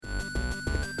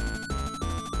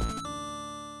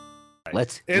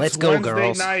Let's go, Wednesday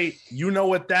girls. night. You know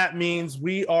what that means.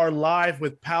 We are live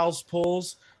with Pals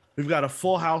Pulls. We've got a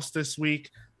full house this week.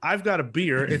 I've got a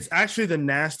beer. It's actually the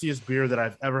nastiest beer that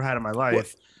I've ever had in my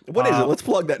life. What is it? Let's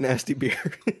plug that nasty beer.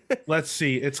 Let's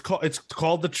see. It's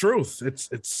called The Truth.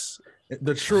 It's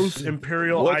The Truth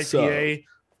Imperial What's IPA.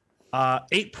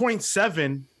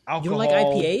 8.7 alcohol. You don't like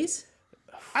IPAs?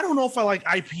 I don't know if I like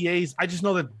IPAs. I just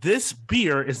know that this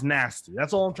beer is nasty.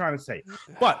 That's all I'm trying to say.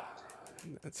 But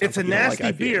it's a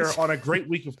nasty beer on a great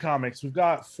week of comics. We've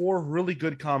got 4 really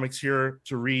good comics here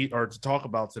to read or to talk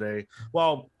about today.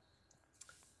 Well,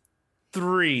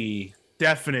 3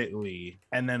 definitely,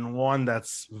 and then 1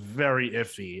 that's very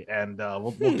iffy, and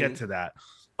we'll get to that.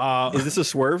 Is this a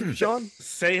swerve, Sean?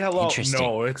 Say hello.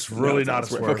 No, it's really not a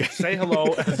swerve. Okay. Say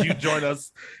hello as you join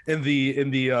us in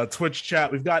the Twitch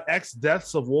chat. We've got X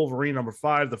Deaths of Wolverine number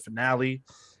 5, the finale.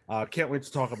 Can't wait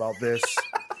to talk about this.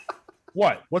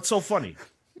 What's so funny?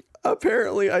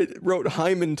 Apparently, I wrote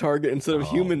Hyman Target instead of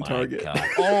Human Target.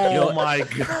 Oh my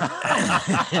god!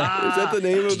 Is that the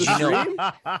name of the stream?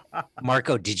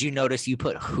 Marco, did you notice you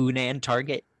put Hunan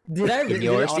Target? Did I? In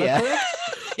yours? Yeah.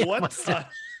 What?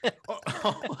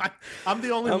 I'm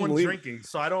the only one drinking,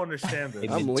 so I don't understand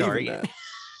this. I'm leaving that.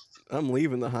 I'm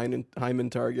leaving the Hyman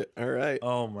Target. All right.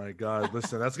 Oh my god!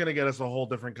 Listen, that's gonna get us a whole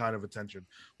different kind of attention.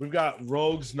 We've got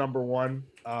Rogues number 1.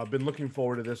 Been looking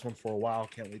forward to this one for a while.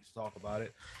 Can't wait to talk about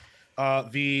it.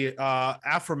 The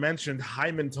aforementioned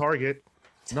Hyman Target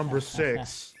number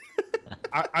 6.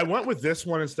 I went with this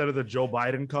one instead of the Joe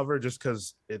Biden cover just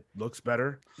because it looks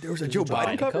better. There was a Joe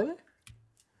Biden cover?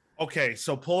 Okay,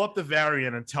 so pull up the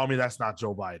variant and tell me that's not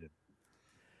Joe Biden.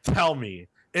 Tell me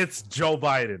it's Joe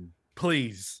Biden,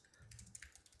 please.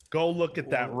 Go look at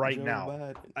that right now.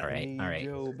 Biden. All right.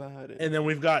 Joe Biden. And then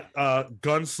we've got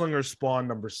Gunslinger Spawn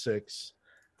number 6.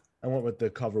 I went with the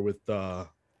cover with the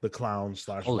clown /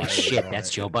 Holy shit, that's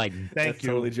Joe Biden. Thank you.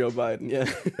 Totally Joe Biden. Yeah.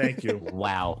 Thank you.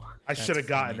 Wow. I should have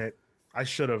gotten it. I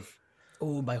should have.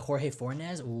 Oh, by Jorge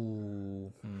Fornes.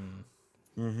 Ooh.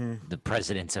 The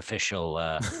president's official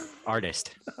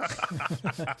artist.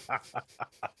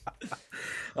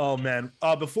 Oh man.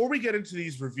 Before we get into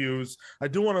these reviews, I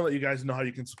do want to let you guys know how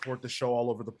you can support the show all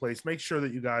over the place. Make sure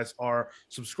that you guys are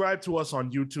subscribed to us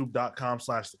on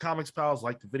youtube.com/thecomicspals.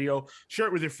 Like the video, share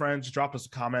it with your friends, drop us a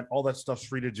comment. All that stuff's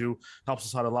free to do. Helps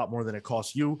us out a lot more than it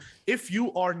costs you. If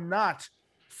you are not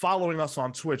following us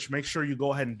on Twitch, make sure you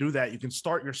go ahead and do that. You can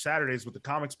start your Saturdays with the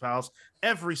Comics Pals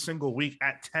every single week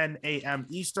at 10 a.m.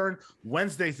 Eastern,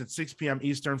 Wednesdays at 6 p.m.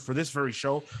 Eastern for this very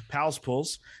show, Pals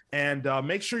Pulls. And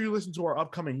make sure you listen to our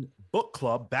upcoming book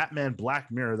club, Batman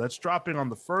Black Mirror, that's dropping on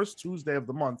the first Tuesday of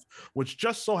the month, which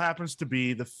just so happens to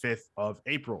be the 5th of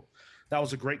April. That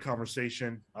was a great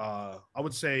conversation. I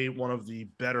would say one of the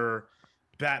better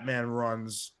Batman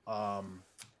runs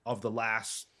of the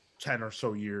last 10 or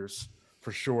so years.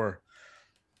 For sure.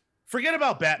 Forget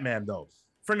about Batman, though.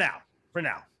 For now.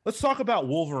 Let's talk about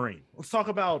Wolverine. Let's talk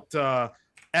about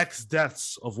X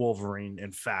Deaths of Wolverine,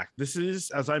 in fact. This is,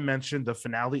 as I mentioned, the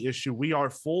finale issue. We are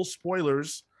full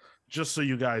spoilers, just so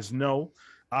you guys know.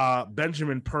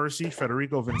 Benjamin Percy,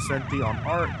 Federico Vincenti on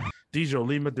art. Dijo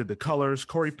Lima did the colors.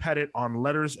 Corey Pettit on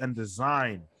letters and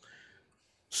design.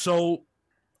 So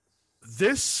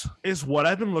this is what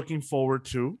I've been looking forward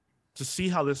to see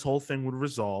how this whole thing would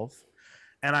resolve.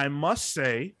 And I must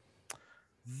say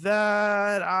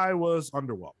that I was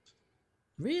underwhelmed.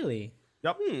 Really?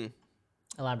 Yep.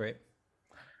 Elaborate.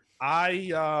 I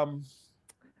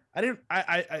didn't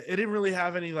really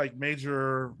have any like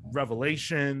major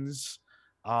revelations.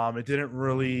 It didn't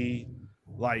really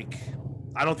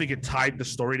I don't think it tied the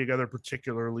story together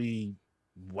particularly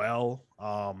well.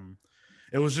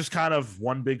 It was just kind of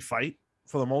one big fight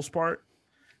for the most part.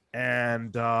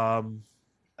 And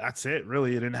that's it,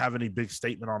 really. It didn't have any big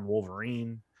statement on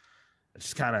Wolverine. It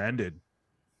just kind of ended.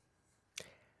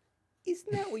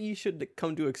 Isn't that what you should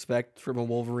come to expect from a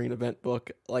Wolverine event book?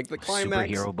 Like the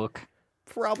climax, superhero book,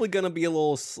 probably gonna be a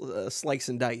little slice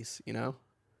and dice, you know.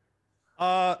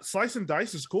 Slice and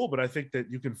dice is cool, but I think that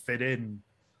you can fit in.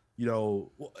 You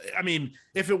know, I mean,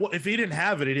 if he didn't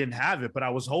have it, he didn't have it. But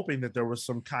I was hoping that there was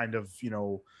some kind of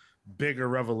bigger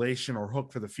revelation or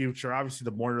hook for the future. Obviously,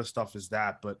 the Moira stuff is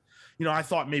that, but I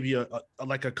thought maybe a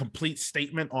complete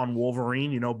statement on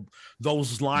Wolverine.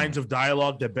 Those lines of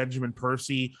dialogue that Benjamin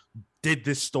Percy did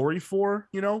this story for.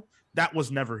 That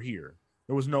was never here.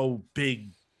 There was no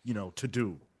big to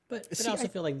do. But I also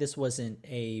feel like this wasn't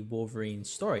a Wolverine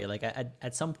story. Like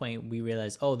at some point we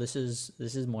realized, oh, this is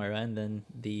Moira, and then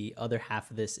the other half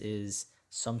of this is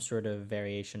some sort of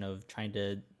variation of trying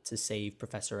to save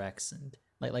Professor X, and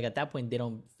like at that point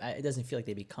it doesn't feel like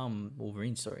they become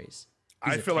Wolverine stories.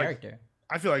 I a feel like character.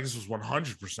 this was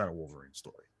 100% a Wolverine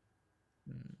story.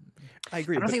 I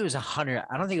agree. I don't but- think it was 100.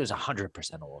 I don't think it was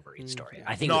 100% a Wolverine story.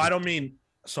 I think No, it was, I don't mean.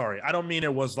 Sorry, I don't mean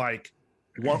it was like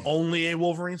only a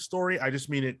Wolverine story. I just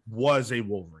mean it was a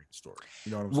Wolverine story.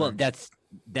 You know what I'm well, saying?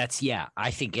 that's yeah.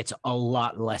 I think it's a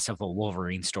lot less of a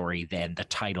Wolverine story than the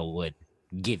title would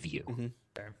give you.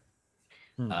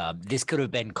 This could have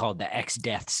been called the X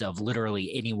deaths of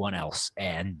literally anyone else,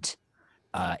 and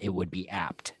it would be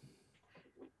apt.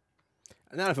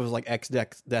 Not if it was like X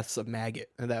deaths of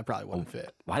Maggot, and that probably wouldn't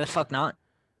fit. Why the fuck not?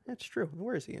 That's true.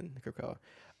 Where is he in Krakoa?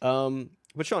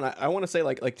 But Sean, I want to say,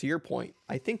 like to your point,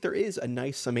 I think there is a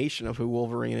nice summation of who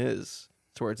Wolverine is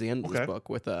towards the end of this book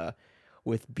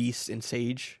with Beast and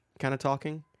Sage kind of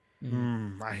talking.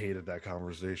 I hated that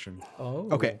conversation. Oh,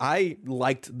 Okay, I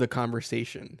liked the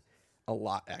conversation a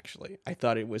lot, actually. I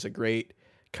thought it was a great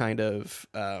kind of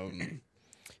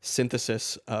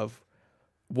synthesis of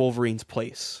Wolverine's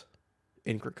place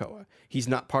in Krakoa. He's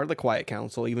not part of the Quiet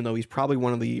Council, even though he's probably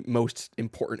one of the most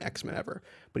important X-Men ever,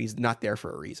 but he's not there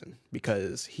for a reason,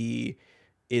 because he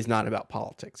is not about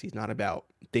politics. He's not about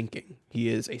thinking. He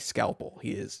is a scalpel.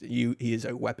 He is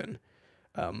a weapon,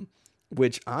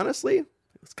 which honestly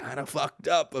was kind of fucked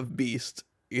up of Beast.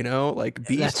 You know, like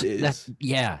Beast That's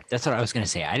what I was gonna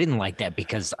say. I didn't like that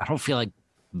because I don't feel like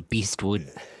Beast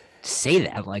would say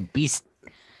that. Like Beast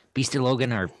and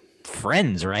Logan are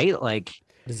friends, right? Like,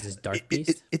 this is Dark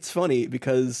Beast. It's funny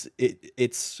because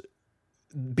it's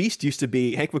Beast used to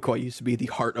be, Hank McCoy used to be the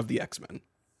heart of the X-Men.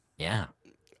 yeah.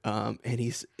 And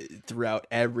he's throughout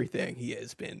everything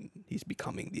he's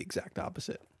becoming the exact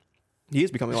opposite. He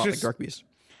is becoming a lot like Dark Beast.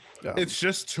 It's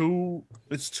just too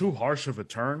harsh of a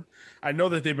turn. I know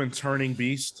that they've been turning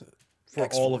Beast for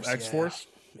all of X-Force,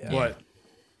 but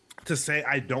to say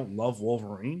I don't love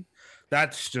Wolverine,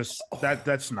 that's just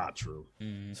that's not true.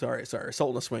 Sorry.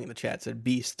 Sultan Swing in the chat said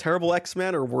Beast, terrible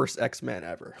X-Men or worst X-Men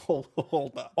ever. Hold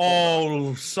up.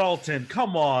 Oh, Sultan,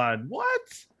 come on. What?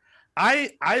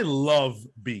 I love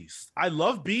Beast. I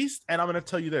love Beast, and I'm gonna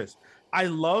tell you this. I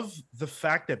love the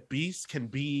fact that Beast can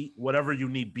be whatever you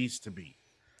need Beast to be.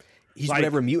 He's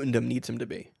whatever mutantdom needs him to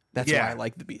be. That's why I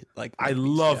like the Beast. I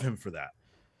love him for that.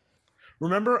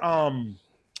 Remember,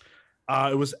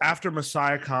 it was after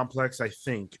Messiah Complex, I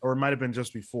think, or it might have been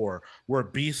just before, where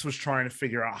Beast was trying to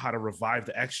figure out how to revive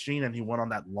the X gene, and he went on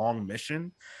that long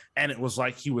mission. And it was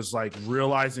like he was like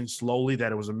realizing slowly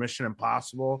that it was a mission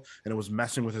impossible, and it was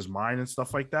messing with his mind and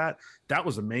stuff like that. That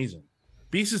was amazing.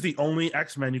 Beast is the only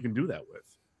X-Men you can do that with.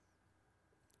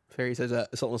 Fairy says,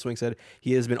 Sultan Swing said,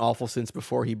 he has been awful since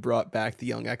before he brought back the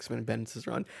young X-Men and Bendis'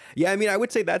 run. Yeah, I mean, I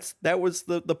would say that was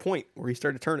the point where he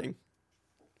started turning.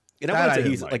 And I wouldn't say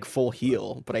he's like full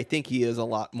heel, but I think he is a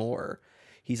lot more.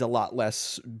 He's a lot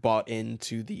less bought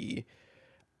into the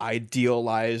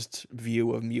idealized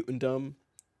view of mutantdom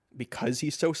because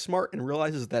he's so smart and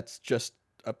realizes that's just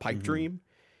a pipe dream.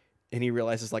 And he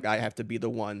realizes, like, I have to be the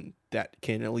one that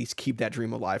can at least keep that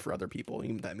dream alive for other people.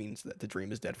 Even that means that the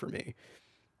dream is dead for me.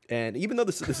 And even though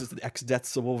this is the X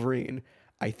deaths of Wolverine,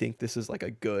 I think this is like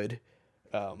a good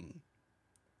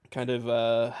kind of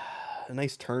a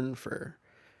nice turn for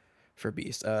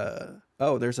Beast.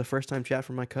 Oh, there's a first time chat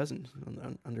from my cousin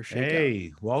under Shakeout.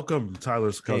 Hey, welcome,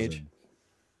 Tyler's cousin.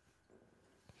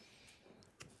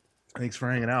 Thanks for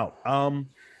hanging out.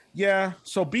 Yeah,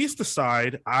 so Beast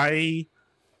aside,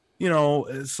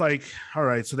 it's like, all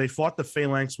right, so they fought the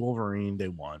Phalanx Wolverine, they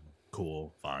won.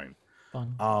 Cool, fine.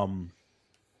 Fun.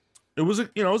 It was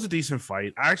a decent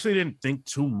fight. I actually didn't think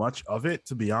too much of it,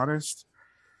 to be honest.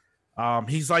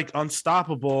 He's like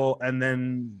unstoppable, and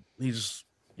then he just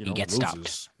he gets loses.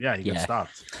 stopped. Yeah, he gets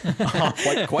stopped.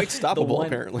 quite stoppable,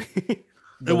 apparently.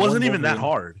 It wasn't even that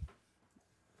hard.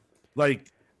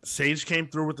 Like, Sage came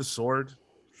through with the sword.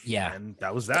 Yeah, and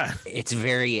that was that. It's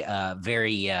very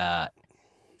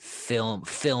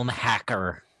film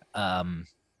hacker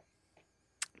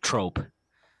trope.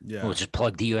 Yeah, we'll just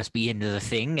plug the USB into the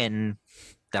thing, and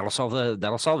that'll solve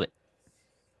it.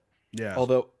 Yeah.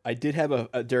 Although I did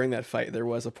have during that fight, there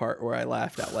was a part where I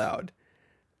laughed out loud,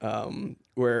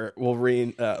 where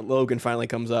Wolverine Logan finally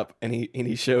comes up and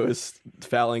he shows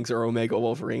Phalanx or Omega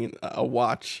Wolverine a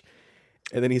watch,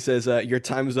 and then he says, "Your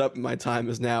time's up, my time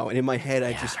is now." And in my head,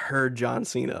 I just heard John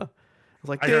Cena. I was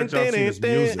like, I heard John Cena's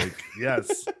music.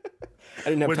 Yes. I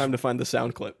didn't have time to find the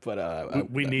sound clip, but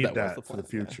we need that for the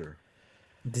future.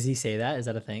 Does he say that? Is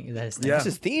that a thing? Is that his thing? That's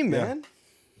his theme, man.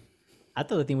 I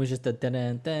thought the theme was just the dun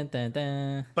dun dun dun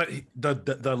dun. But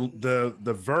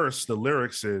the verse, the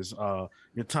lyrics is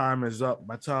your time is up,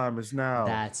 my time is now.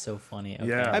 That's so funny. Okay.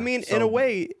 Yeah. I mean, So- in a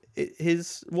way,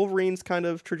 his Wolverine's kind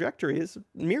of trajectory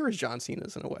mirrors John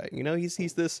Cena's in a way. You know, he's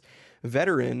this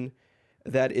veteran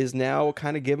that is now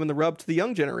kind of giving the rub to the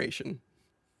young generation.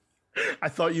 I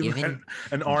thought you meant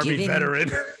an army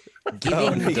veteran.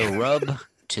 Giving the rub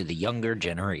to the younger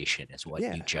generation is what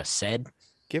you just said.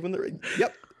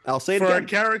 Yep. I'll say it again. For a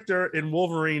character in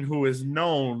Wolverine who is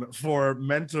known for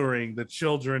mentoring the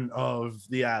children of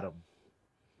the Atom.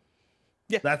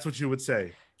 Yeah. That's what you would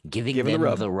say. Giving them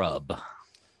the rub.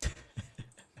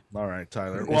 All right,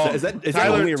 Tyler. Is that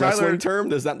only a wrestling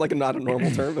term? Is that like not a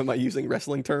normal term? Am I using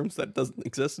wrestling terms that doesn't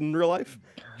exist in real life?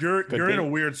 You're in a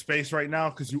weird space right now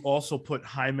because you also put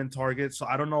Hyman Target, so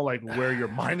I don't know like where your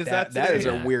mind is at. That is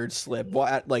a weird slip.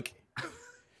 Like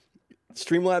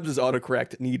Streamlabs'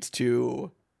 autocorrect needs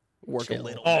to work a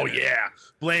little. Oh better. yeah,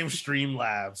 blame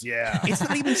Streamlabs. Yeah, it's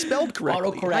not even spelled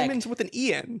correctly. Autocorrect. Hyman's with an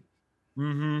en.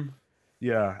 Mm-hmm.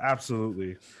 Yeah,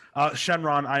 absolutely.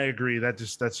 Shenron, I agree.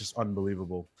 That's just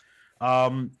unbelievable.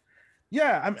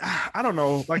 Yeah, I don't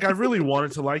know. Like, I really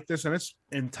wanted to like this, and it's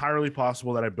entirely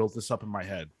possible that I built this up in my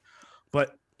head,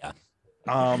 but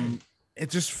it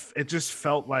just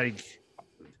felt like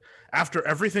after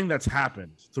everything that's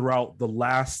happened throughout the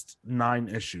last 9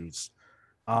 issues,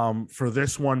 for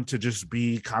this one to just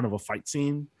be kind of a fight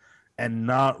scene and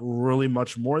not really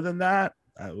much more than that,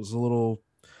 it was a little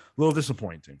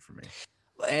disappointing for me.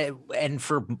 And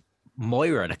for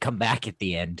Moira to come back at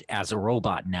the end as a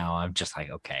robot now, I'm just like,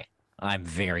 okay, I'm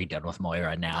very done with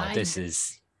Moira now.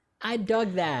 I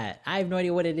dug that. I have no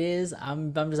idea what it is.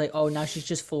 I'm just like, oh, now she's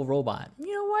just full robot.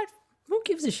 You know what? Who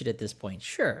gives a shit at this point?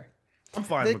 Sure. I'm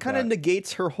fine That with kind of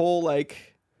negates her whole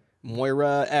like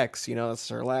Moira X, you know, it's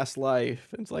her last life.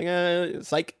 It's like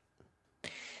psych.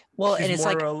 Well, She's and it's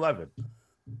Moira like 11.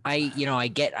 I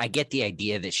get the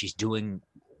idea that she's doing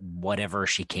whatever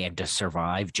she can to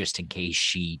survive just in case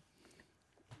she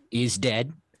is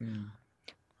dead.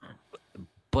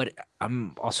 But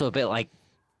I'm also a bit like,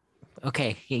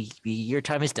 okay, your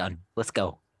time is done. Let's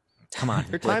go. Come on.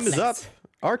 Her time is up.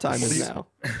 Our time is now.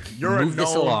 Move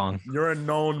this along. You're a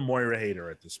known Moira hater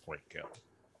at this point, Gil.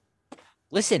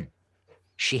 Listen,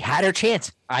 she had her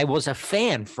chance. I was a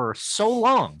fan for so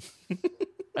long.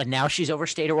 And now she's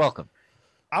overstayed her welcome.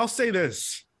 I'll say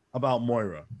this about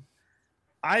Moira.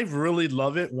 I really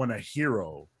love it when a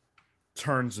hero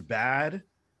turns bad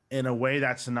in a way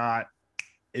that's not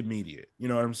immediate. You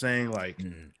know what I'm saying? Like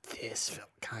this felt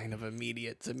kind of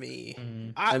immediate to me.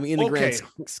 I mean, in the grand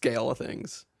scale of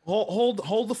things.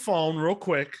 Hold the phone real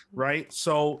quick, right?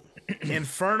 So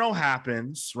Inferno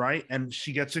happens, right? And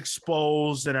she gets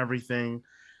exposed and everything.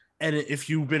 And if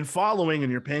you've been following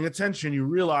and you're paying attention, you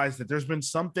realize that there's been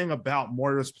something about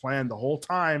Moira's plan the whole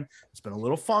time. It's been a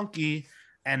little funky,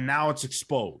 and now it's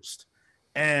exposed.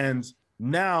 And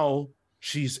now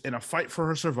she's in a fight for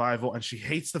her survival, and she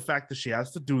hates the fact that she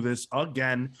has to do this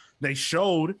again. They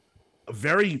showed a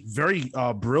very, very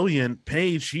brilliant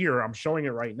page here. I'm showing it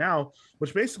right now,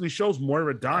 which basically shows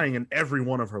Moira dying in every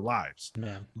one of her lives.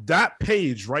 Yeah. That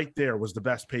page right there was the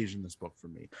best page in this book for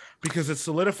me because it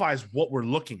solidifies what we're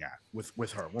looking at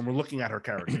with her when we're looking at her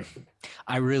character.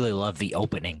 I really love the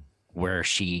opening where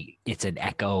it's an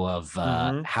echo of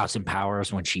House and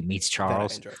Powers when she meets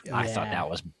Charles. I thought that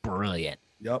was brilliant.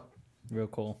 Yep. Real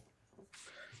cool.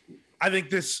 I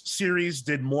think this series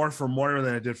did more for Moira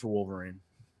than it did for Wolverine.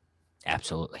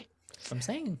 Absolutely. I'm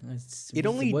saying it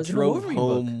only drove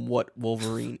home what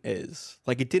Wolverine is.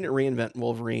 Like, it didn't reinvent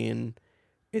Wolverine.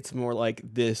 It's more like,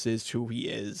 this is who he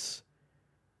is.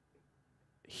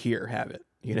 Here, have it.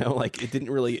 You know, like, it didn't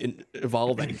really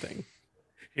evolve anything.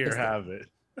 Here, have it.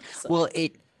 Well,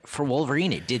 for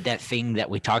Wolverine, it did that thing that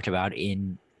we talked about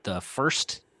in the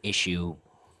first issue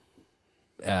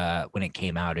when it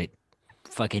came out. It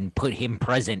fucking put him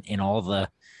present in all the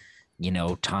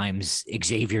times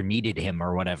Xavier needed him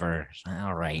or whatever.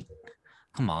 All right.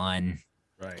 Come on.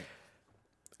 Right.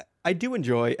 I do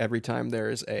enjoy every time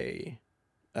there's a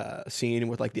scene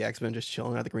with like the X-Men just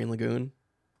chilling at the Green Lagoon.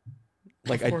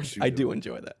 Like I do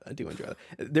enjoy that. I do enjoy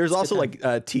that. There's also like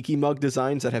tiki mug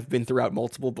designs that have been throughout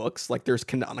multiple books. Like there's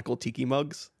canonical tiki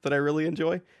mugs that I really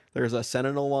enjoy. There's a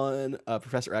Sentinel one, a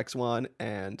Professor X one,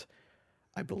 and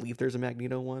I believe there's a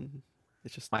Magneto one.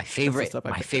 It's just my favorite.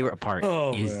 My favorite part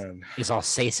is I'll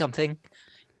say something,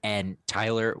 and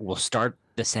Tyler will start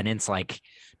the sentence like,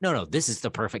 "No, this is the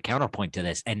perfect counterpoint to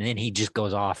this," and then he just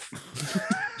goes off,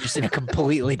 just in a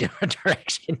completely different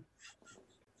direction.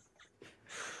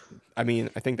 I mean,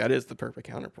 I think that is the perfect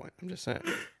counterpoint. I'm just saying,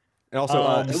 and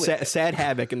also sad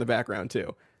Havoc in the background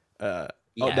too.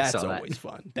 That's always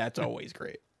fun. That's always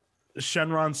great.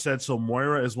 Shenron said so.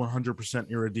 Moira is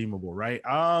 100% irredeemable, right?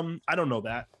 I don't know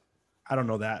that.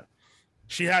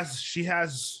 She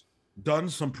has done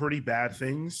some pretty bad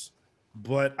things,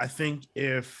 but I think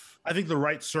the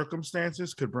right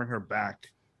circumstances could bring her back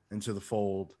into the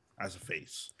fold as a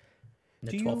face.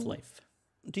 The 12th life.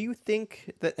 Do you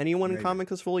think that anyone in Maybe.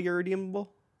 comics is fully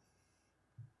irredeemable?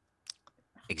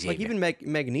 Xavier. Like even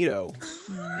Magneto.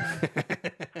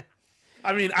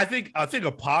 I mean, I think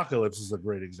Apocalypse is a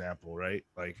great example, right?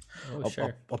 Like,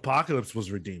 Sure. Apocalypse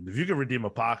was redeemed. If you can redeem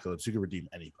Apocalypse, you can redeem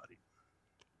anybody.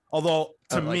 Although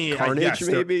to Like me, Carnage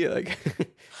maybe like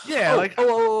yeah, like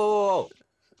oh.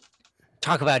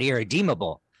 Talk about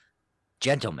irredeemable,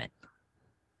 gentlemen.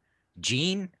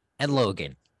 Jean and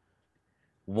Logan,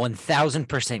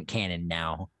 1000% canon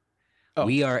now. Oh.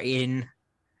 We are in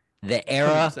the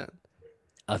era 100%.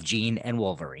 of Jean and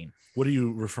Wolverine. what are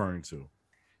you referring to?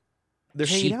 They're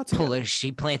hanging out together.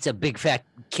 She plants a big fat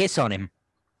kiss on him.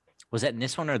 Was that in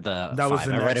this one or the That was five?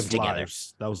 the I read them next together.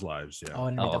 Lives. That was Lives, yeah. Oh, I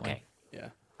didn't read Oh, that okay. Yeah.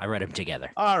 I read them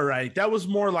together. All right, that was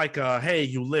more like a hey,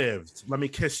 you lived. Let me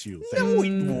kiss you.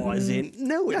 thing. No, it wasn't.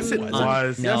 No, it Yes, it wasn't.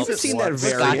 was. No, Yes, it I've seen that was.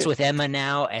 variant. Scott's with Emma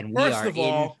now, and we First are of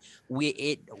all, what's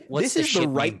This is the ship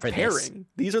right name for pairing. this?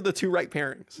 These are the two right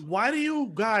pairings. Why do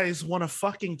you guys want to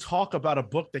fucking talk about a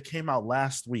book that came out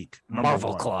last week? Number Marvel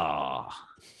one. Claw.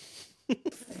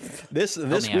 This me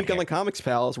week out on here. the Comics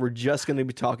Pals, we're just going to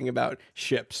be talking about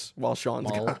ships while Sean's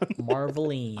gone.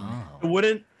 Marveline.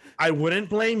 Oh. I wouldn't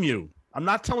blame you. I'm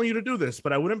not telling you to do this,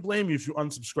 but I wouldn't blame you if you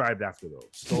unsubscribed after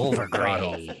those.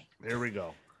 Wolverine. Here we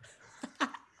go.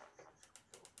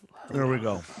 There we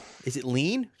go. Is it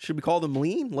Lean? Should we call them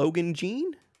Lean? Logan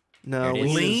Jean? No, There it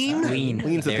is. Lean? Lean.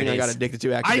 Lean's the There thing it I got is. addicted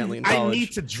to I accidentally in college.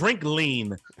 need to drink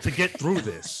lean to get through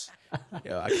this.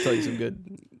 Yeah, I can tell you some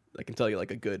good. I can tell you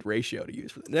like a good ratio to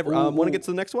use for that. Never. Want to get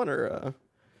to the next one or?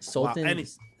 Sultan,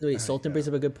 any- Sultan brings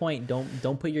up a good point.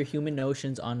 Don't put your human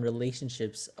notions on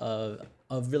relationships of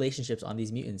relationships on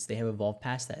these mutants. They have evolved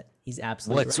past that. He's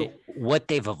absolutely right. What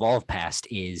they've evolved past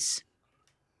is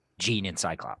Jean and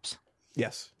Cyclops.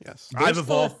 Yes. I've still a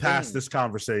evolved past thing. this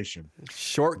conversation.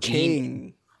 Short Jean-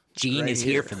 King. Jean Right is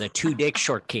here here. for the 2-dick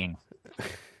short king.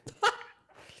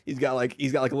 He's got like a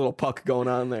little puck going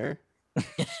on there.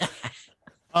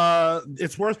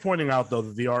 It's worth pointing out though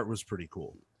that the art was pretty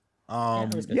cool.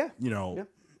 it was good. Yeah. You know,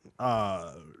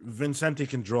 Vincenti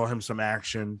can draw him some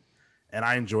action, and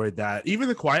I enjoyed that. Even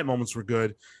the quiet moments were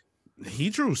good. He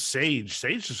drew Sage.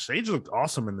 Sage looked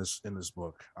awesome in this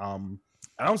book.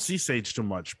 I don't see Sage too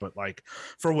much, but like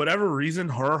for whatever reason,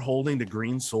 her holding the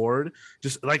green sword,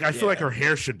 just like I feel like her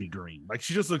hair should be green. Like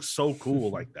she just looks so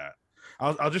cool like that.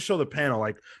 I'll just show the panel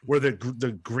like where the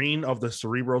green of the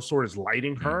Cerebro sword is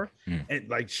lighting her, and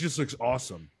like she just looks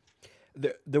awesome.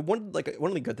 The one of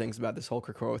the good things about this whole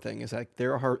Krakoa thing is like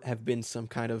there have been some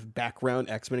kind of background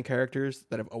X-Men characters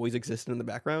that have always existed in the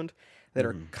background that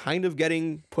are kind of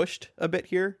getting pushed a bit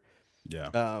here.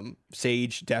 Yeah.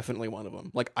 Sage definitely one of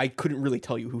them. Like I couldn't really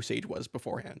tell you who Sage was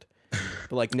beforehand,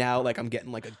 but like now like I'm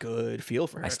getting like a good feel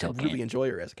for her. I still really can't. enjoy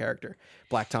her as a character.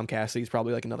 Black Tom Cassidy's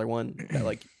probably like another one that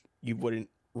like you wouldn't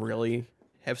really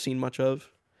have seen much of.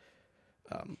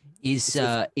 Is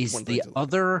one the place in-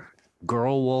 other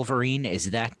girl Wolverine?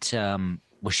 Is that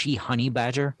was she Honey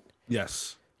Badger?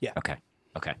 Yes. Okay.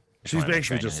 Just She's wanted to make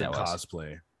sure basically I just knew in who that was.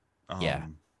 cosplay. Yeah.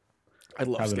 I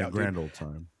love Having Scout, a dude. grand old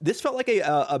time. This felt like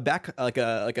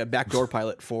a backdoor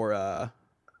pilot for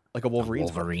like a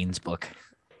Wolverine's book.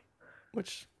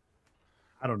 which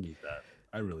I don't need that.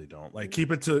 I really don't. Like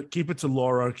keep it to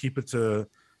Laura, keep it to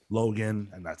Logan,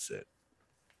 and that's it.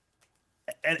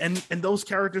 And those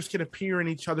characters can appear in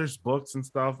each other's books and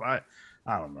stuff. I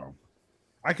don't know.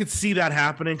 I could see that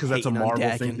happening because that's a Hating on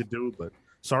Marvel thing Dakin. to do. But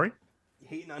sorry.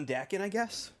 hating on Dakin, I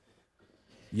guess.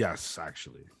 Yes,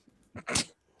 actually.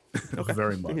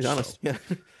 Very much. He's honest. So.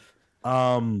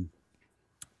 Yeah.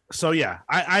 So yeah,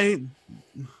 I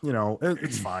you know,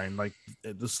 it's fine. Like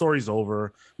the story's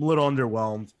over. I'm a little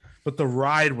underwhelmed, but the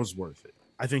ride was worth it.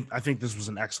 I think this was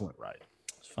an excellent ride.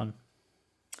 It's fun.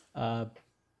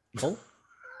 Cole?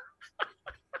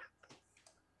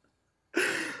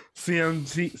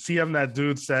 CM, that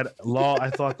dude said, "Law, I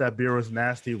thought that beer was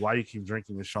nasty. Why you keep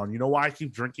drinking it, Sean? You know why I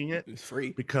keep drinking it? It was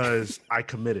free. Because I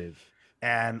committed.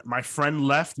 And my friend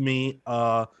left me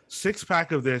a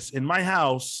 6-pack of this in my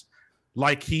house,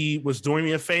 like he was doing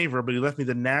me a favor, but he left me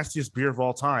the nastiest beer of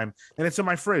all time, and it's in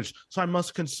my fridge, so I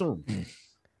must consume. I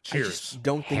Cheers. just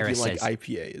don't think Harris you like says-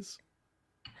 IPAs.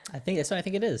 I think that's what I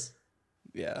think it is.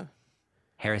 Yeah.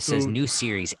 Harris says Who- new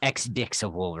series X Dicks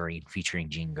of Wolverine featuring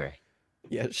Jean Grey.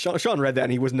 Yeah. Sean read that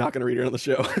and he was not going to read it on the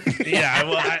show. Yeah,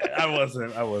 I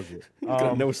wasn't.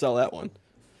 Gonna no sell that one.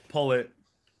 Pull it.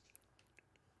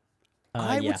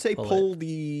 I Yeah, would say pull pull it.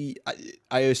 the.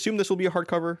 I assume this will be a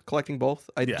hardcover collecting both.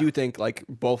 I Yeah. do think like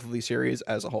both of these series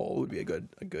as a whole would be a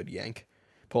good yank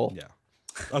pull. Yeah.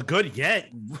 A good yank.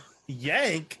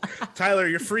 Yank. Tyler,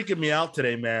 you're freaking me out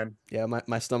today, man. Yeah,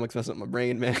 my stomach's messing up my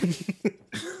brain, man.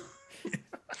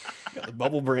 Got the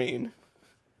bubble brain.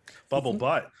 Bubble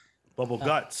butt. Bubble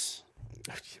guts.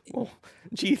 Well,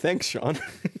 gee, thanks, Sean.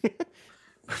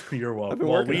 You're welcome. been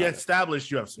Well, working we on it.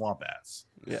 established you have swamp ass.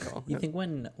 Yeah. Well, You think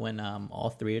when all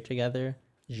three are together,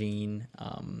 Jean,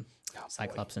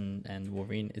 Cyclops, and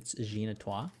Wolverine, it's Jean et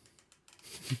toi?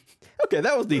 okay,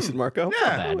 that was decent, Marco.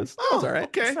 Yeah. that was all right.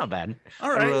 Okay. It's not bad.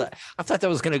 All right. I thought that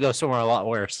was gonna go somewhere a lot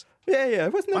worse. Yeah,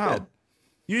 it wasn't that Wow. bad.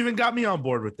 You even got me on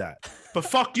board with that. But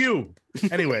fuck you.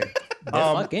 Anyway.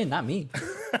 Fucking, not me.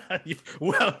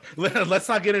 Well, let's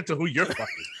not get into who you're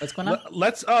fucking. What's going on?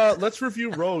 Let's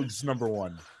review Rogues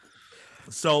 #1.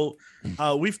 So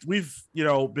we've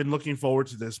been looking forward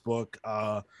to this book.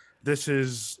 This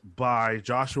is by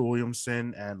Joshua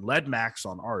Williamson and Led Max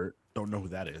on art. Don't know who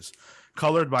that is.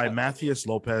 Colored by Matthias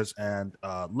Lopez and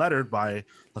lettered by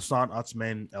Hassan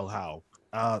Atsman El Hau.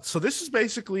 So this is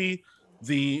basically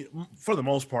for the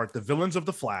most part, the villains of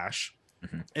the Flash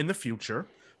in the future.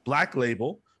 Black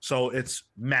Label, so it's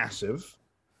massive.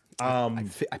 I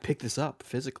picked this up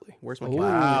physically. Where's my?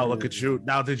 Wow, look at you!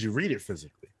 Now, did you read it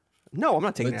physically? No, I'm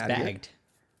not taking It's it out of here. bagged.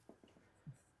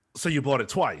 So you bought it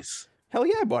twice. Hell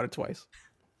yeah, I bought it twice.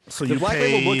 So The you Black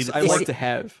paid. Label books I like to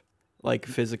have, like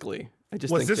physically. I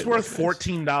just Was think this that, worth like,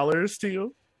 $14 to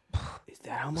you? Is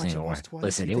that how much it was Listen, twice?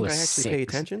 listen, Do you it think was I actually pay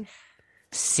 6. attention?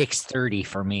 6:30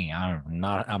 for me. I'm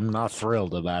not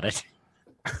thrilled about it.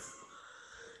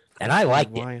 And I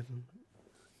liked it. Why?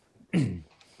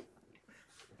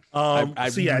 I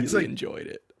So yeah, really it's like enjoyed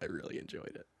it. I really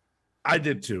enjoyed it. I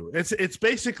did too. It's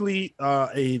basically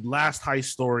a last heist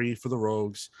story for the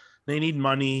Rogues. They need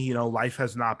money. You know, life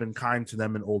has not been kind to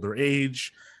them in older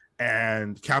age,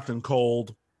 and Captain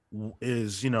Cold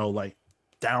is like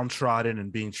downtrodden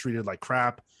and being treated like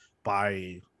crap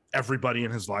by everybody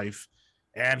in his life,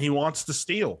 and he wants to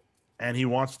steal, and he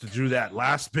wants to do that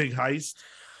last big heist,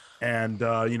 and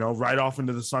ride off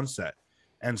into the sunset.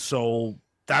 And so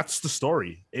that's the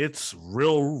story. It's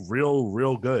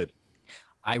real good.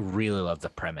 I really love the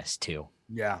premise too.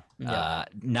 Yeah.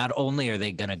 Not only are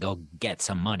they gonna go get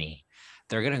some money,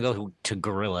 they're gonna go to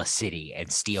Gorilla City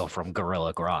and steal from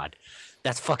Gorilla Grodd.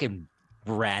 That's fucking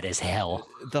rad as hell.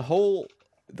 The whole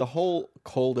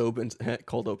cold open. The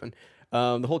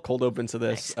whole cold open to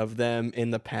this Nice. of them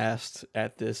in the past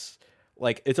at this,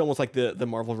 like it's almost like the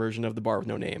Marvel version of the bar with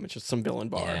no name. It's just some villain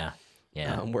bar.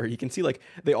 Yeah. Where you can see like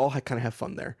they all kind of have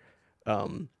fun there.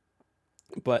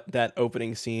 But that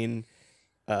opening scene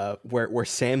where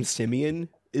Sam Simeon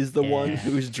is the one Yeah.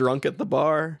 who's drunk at the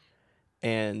bar,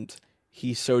 and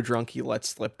he's so drunk he lets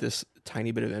slip this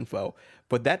tiny bit of info.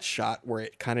 But that shot where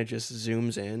it kind of just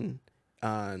zooms in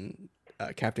on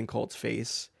Captain Cold's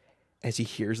face as he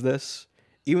hears this,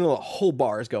 even though the whole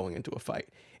bar is going into a fight,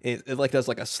 it like does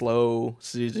like a slow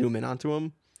zoom in onto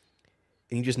him,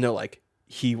 and you just know like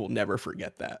he will never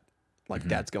forget that. Like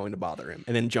that's going to bother him.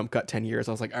 And then jump cut 10 years.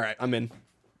 I was like, all right, I'm in.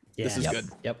 This is Yep. good.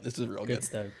 Yep. This is real Good good.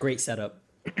 stuff. Great setup.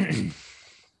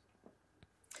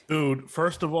 Dude,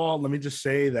 first of all, let me just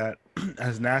say that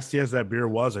as nasty as that beer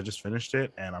was, I just finished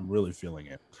it and I'm really feeling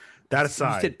it. That You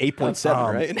aside, said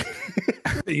 8.7,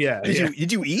 right? yeah,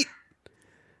 Did you eat?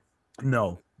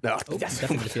 no. No, Oh, that's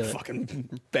definitely a feel it.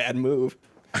 fucking bad move.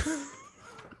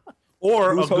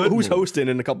 Or Who's, a good who's move. hosting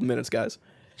in a couple minutes, guys?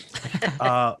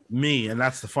 Me, and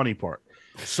that's the funny part.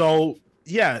 So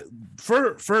yeah,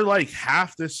 for like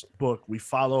half this book, we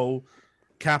follow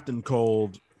Captain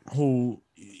Cold, who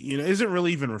isn't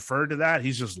really even referred to that.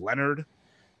 He's just Leonard,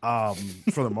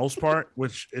 for the most part,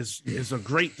 which is a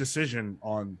great decision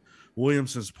on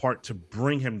Williamson's part to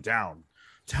bring him down,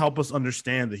 to help us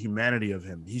understand the humanity of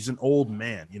him. He's an old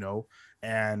man,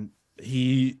 and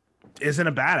he isn't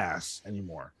a badass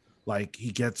anymore. Like,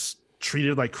 he gets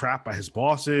treated like crap by his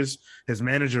bosses. His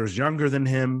manager is younger than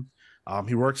him.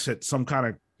 He works at some kind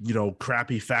of,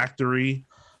 crappy factory.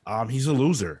 He's a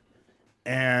loser.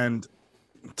 And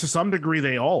to some degree,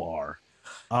 they all are.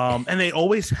 And they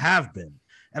always have been.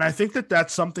 And I think that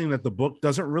that's something that the book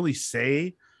doesn't really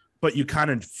say, but you kind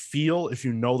of feel if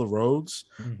you know the Rogues.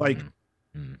 Like,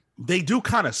 they do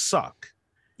kind of suck.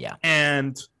 Yeah.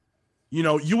 And,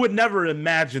 you would never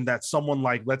imagine that someone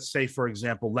like, let's say, for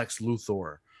example, Lex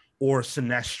Luthor or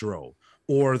Sinestro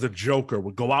or the Joker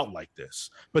would go out like this.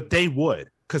 But they would,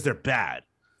 because they're bad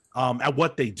at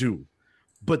what they do.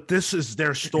 But this is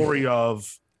their story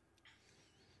of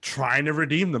trying to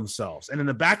redeem themselves. And in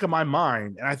the back of my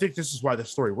mind, and I think this is why the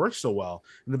story works so well,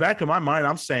 in the back of my mind,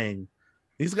 I'm saying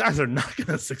these guys are not going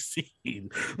to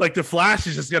succeed. Like the Flash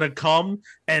is just going to come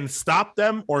and stop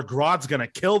them, or Grodd's going to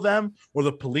kill them, or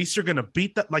the police are going to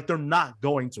beat them. Like they're not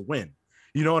going to win.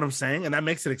 You know what I'm saying? And that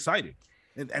makes it exciting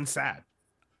and sad.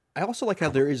 I also like how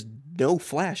there is no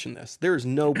Flash in this. There is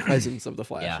no presence of the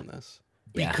Flash in this.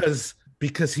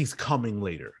 Because he's coming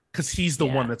later. Because he's the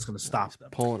one that's going to stop them.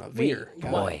 Pulling a veer.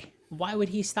 Boy. Why would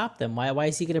he stop them? Why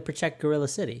is he going to protect Gorilla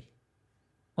City?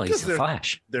 Well, he's the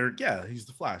Flash. He's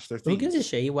the Flash. Who gives a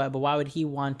shit? But why would he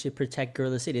want to protect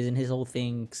Gorilla City? Isn't his whole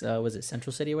thing, was it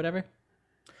Central City or whatever?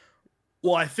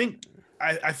 Well, I think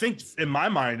in my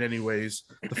mind, anyways,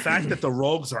 the fact that the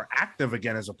rogues are active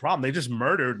again is a problem. They just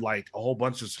murdered like a whole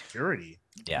bunch of security.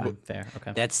 Yeah, fair.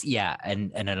 Okay, that's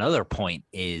and another point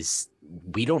is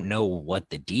we don't know what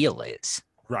the deal is.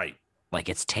 Right. Like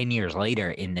it's 10 years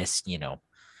later in this,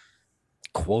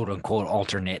 quote unquote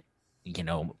alternate,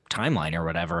 timeline or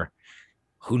whatever.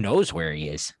 Who knows where he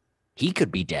is? He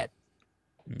could be dead.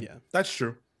 Yeah, that's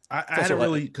true. I hadn't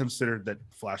really considered that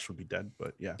Flash would be dead,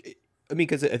 but yeah. I mean,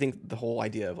 because I think the whole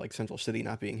idea of like Central City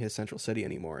not being his Central City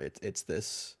anymore, it's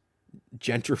this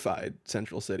gentrified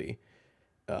Central City,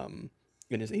 and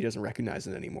he doesn't recognize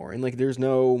it anymore. And like,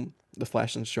 the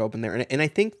Flash doesn't show up in there. And I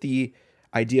think the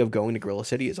idea of going to Gorilla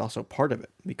City is also part of it,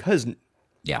 because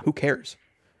who cares?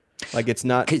 Like, it's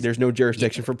not, there's no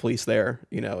jurisdiction for police there.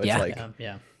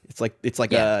 It's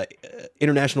like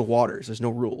international waters. There's no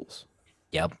rules.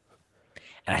 Yep.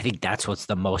 And I think that's what's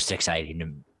the most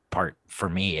exciting part for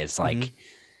me is like,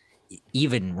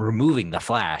 even removing the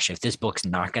Flash, if this book's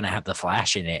not going to have the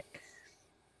Flash in it,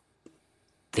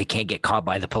 they can't get caught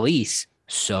by the police.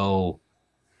 So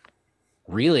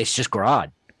really it's just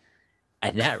Grodd.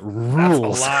 And that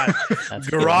rules. That's a lot.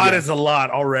 Grodd is a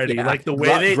lot already. Yeah. Like the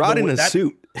way Grodd in a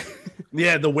suit.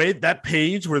 Yeah, the way that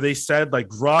page where they said like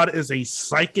Grodd is a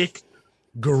psychic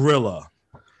gorilla.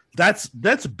 That's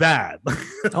bad.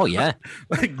 Oh yeah.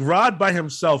 Like Grodd by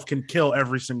himself can kill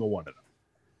every single one of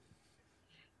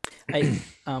them.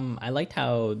 I liked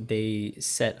how they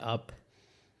set up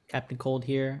Captain Cold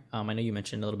here. I know you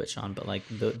mentioned a little bit, Sean, but like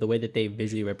the way that they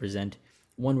visually represent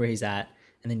where he's at,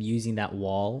 and then using that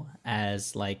wall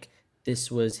as like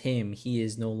this was him. He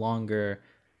is no longer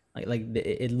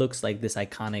it looks like this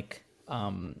iconic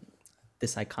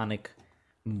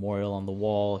memorial on the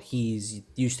wall. He's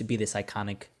used to be this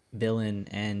iconic villain,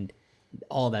 and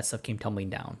all that stuff came tumbling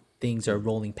down. Things are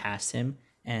rolling past him,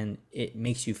 and it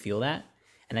makes you feel that.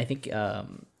 And I think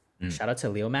shout out to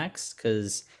Leo Max,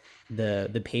 because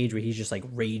the page where he's just like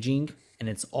raging and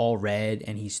it's all red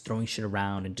and he's throwing shit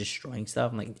around and destroying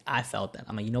stuff. I'm like, I felt that.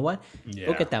 I'm like, you know what? Yeah.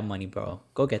 Go get that money, bro.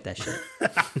 Go get that shit.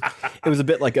 It was a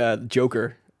bit like a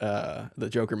Joker, the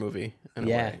Joker movie. In a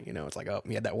way. It's like, oh,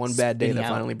 he had that one bad day that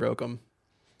finally broke him.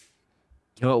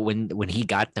 When he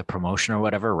got the promotion or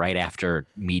whatever, right after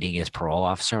meeting his parole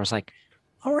officer, I was like,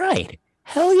 all right,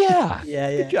 hell yeah.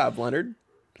 Yeah. Good job, Leonard.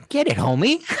 Get it,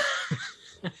 homie.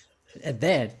 And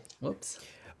then, whoops.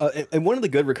 And one of the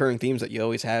good recurring themes that you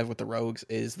always have with the Rogues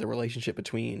is the relationship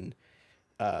between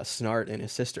Snart and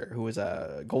his sister, who is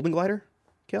a Golden Glider.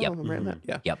 Kill, yep. Remember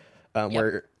that? Yeah. Yep.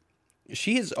 Where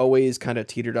she has always kind of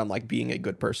teetered on like being a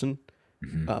good person.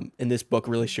 Mm-hmm. And this book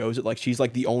really shows it. Like, she's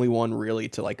like the only one really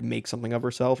to like make something of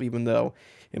herself, even though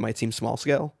it might seem small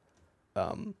scale.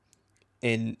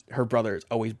 And her brother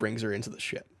always brings her into the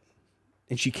shit,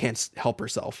 and she can't help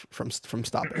herself from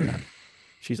stopping that.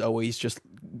 She's always just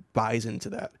buys into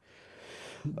that.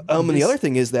 And the other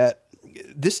thing is that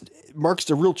this marks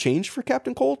a real change for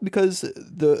Captain Cold, because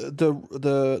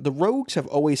the Rogues have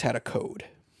always had a code.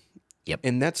 Yep.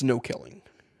 And that's no killing.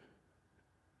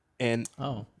 And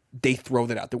they throw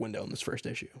that out the window in this first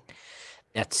issue.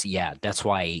 That's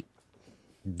why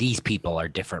these people are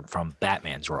different from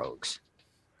Batman's Rogues.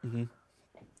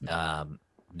 Mm-hmm.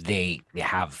 They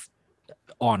have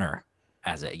honor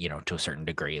as a, to a certain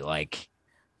degree. Like,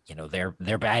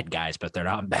 they're bad guys, but they're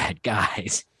not bad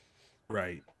guys.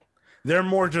 Right. They're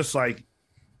more just like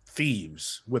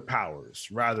thieves with powers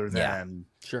rather than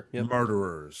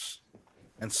murderers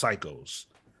and psychos.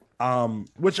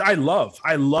 Which I love.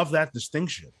 I love that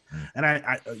distinction. And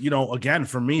I again,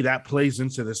 for me, that plays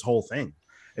into this whole thing.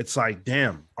 It's like,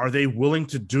 damn, are they willing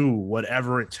to do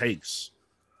whatever it takes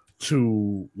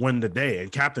to win the day?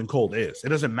 And Captain Cold is. It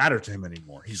doesn't matter to him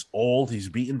anymore. He's old, he's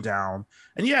beaten down,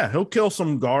 and he'll kill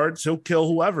some guards, he'll kill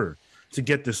whoever to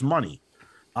get this money.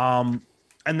 And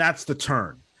that's the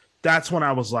turn. That's when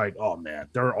I was like, oh man,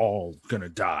 they're all gonna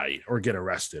die or get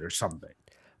arrested or something.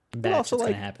 That's what's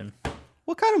gonna happen.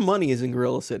 what kind of money is in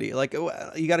Gorilla City? Like,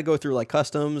 you got to go through like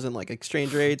customs and like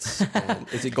exchange rates. And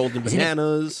is it golden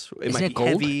bananas? It might be gold?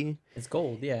 heavy. It's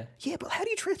gold, yeah. Yeah, but how do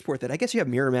you transport that? I guess you have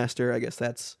Mirror Master. I guess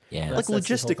that's Yeah. like That's the whole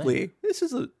thing. logistically, this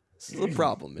is a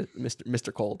problem,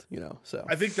 Mr. Cold. You know, so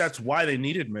I think that's why they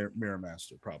needed Mirror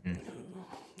Master, probably.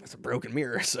 it's a broken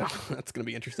mirror, so that's gonna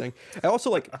be interesting. I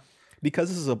also like, because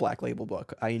this is a Black Label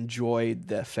book, I enjoyed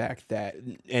the fact that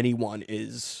anyone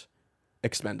is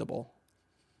expendable.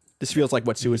 This feels like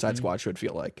what Suicide Squad should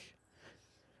feel like,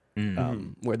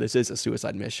 where this is a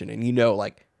suicide mission, and you know,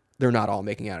 like they're not all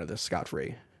making out of this scot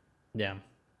free. Yeah.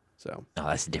 So, Oh,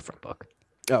 that's a different book.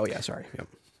 oh yeah, sorry. Yep.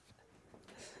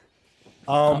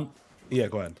 Yeah,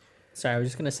 go ahead. Sorry, I was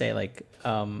just gonna say, like,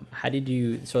 how did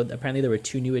you? So apparently there were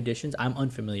 2 new additions. I'm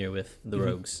unfamiliar with the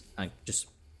Rogues, just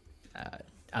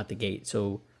out the gate.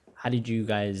 So how did you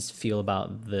guys feel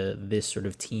about this sort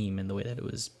of team and the way that it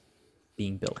was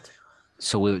being built?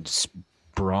 So it's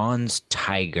Bronze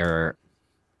Tiger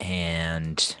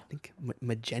and I think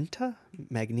Magenta,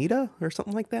 or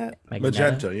something like that.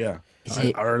 Magenta, yeah. Is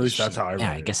it- Or at least that's how I read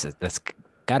yeah, I it. guess that's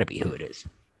got to be who it is.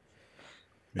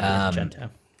 Magenta.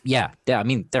 Yeah, I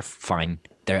mean they're fine.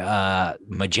 They're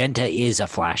Magenta is a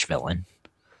Flash villain,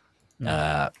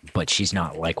 but she's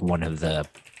not like one of the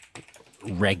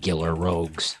regular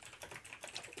rogues.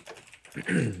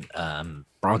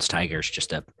 Bronze Tiger's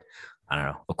just a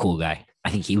cool guy. I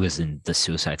think he was in the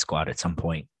Suicide Squad at some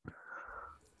point.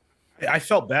 I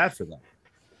felt bad for them.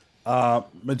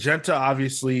 Magenta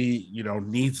obviously,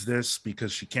 needs this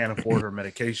because she can't afford her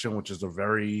medication, which is a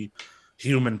very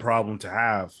human problem to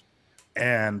have.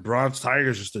 And Bronze Tiger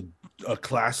is just a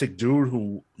classic dude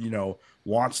who,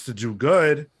 wants to do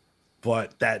good,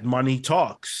 but that money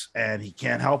talks and he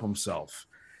can't help himself.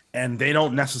 And they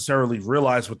don't necessarily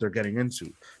realize what they're getting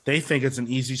into. They think it's an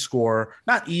easy score,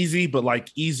 not easy, but like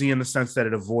easy in the sense that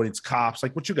it avoids cops,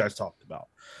 like what you guys talked about.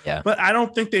 Yeah. But I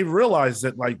don't think they realize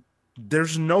that, like,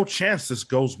 there's no chance this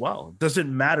goes well. It doesn't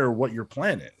matter what your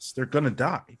plan is. They're going to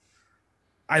die.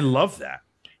 I love that.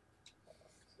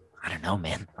 I don't know,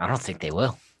 man. I don't think they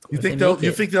will. You If think they they'll make you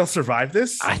it- think they'll survive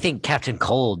this? I think Captain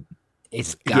Cold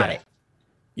is got Yeah. it.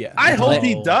 Yeah, I hope Let-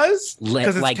 he does, let-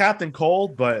 because it's like- Captain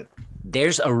Cold, but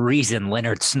There's a reason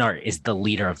Leonard Snart is the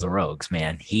leader of the Rogues,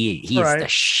 man. He is Right. the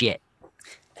shit.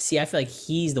 See, I feel like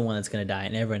he's the one that's gonna die,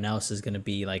 and everyone else is gonna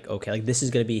be like, okay, like this is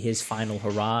gonna be his final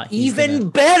hurrah. He's Even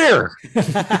better.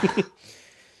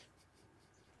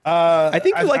 I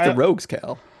think you like the Rogues,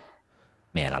 Cal.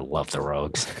 Man, I love the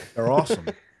Rogues. they're awesome.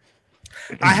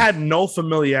 I had no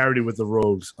familiarity with the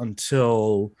Rogues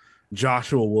until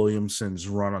Joshua Williamson's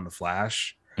run on the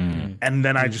Flash, and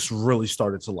then I just really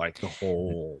started to like the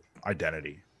whole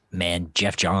identity. Man,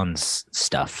 Jeff Johns'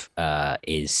 stuff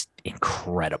is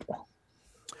incredible.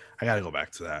 I got to go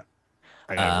back to that.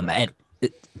 And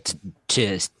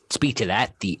to speak to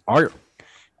that, the art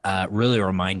really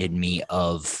reminded me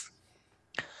of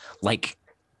like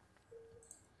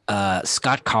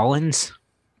Scott Collins.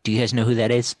 Do you guys know who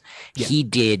that is? Yeah. He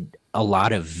did a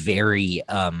lot of very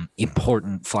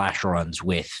important Flash runs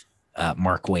with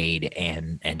Mark Waid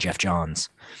and Jeff Johns.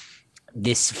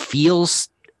 This feels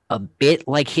a bit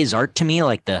like his art to me.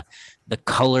 Like the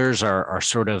colors are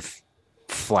sort of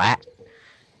flat,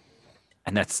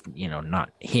 and that's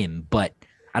not him, but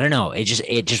I don't know.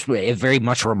 It very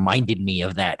much reminded me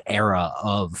of that era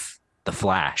of the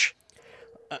Flash.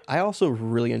 I also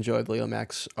really enjoyed Leo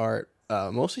Mack's art,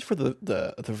 mostly for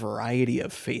the variety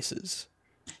of faces.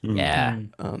 Yeah.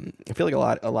 I feel like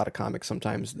a lot of comics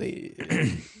sometimes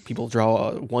people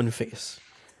draw one face,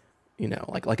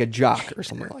 like a jock or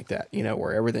something like that,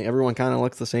 where everyone kind of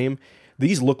looks the same.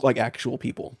 These look like actual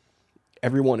people.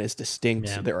 Everyone is distinct.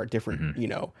 Yeah. There are different,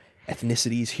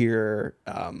 ethnicities here,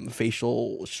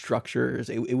 facial structures.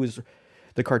 It was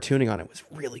the cartooning on it was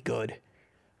really good,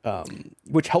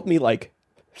 which helped me like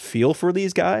feel for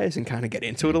these guys and kind of get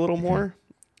into it a little more,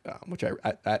 which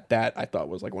I thought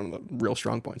was like one of the real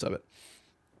strong points of it.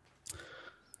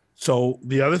 So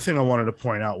the other thing I wanted to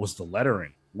point out was the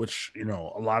lettering, which a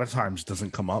lot of times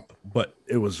doesn't come up, but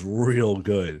it was real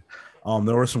good.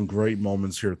 There were some great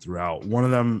moments here throughout. One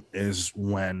of them is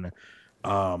when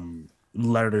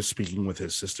Leonard is speaking with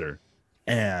his sister,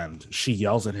 and she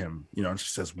yells at him, and she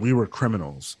says, "We were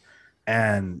criminals,"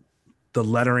 and the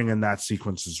lettering in that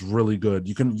sequence is really good.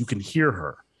 You can hear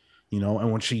her,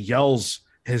 and when she yells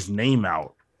his name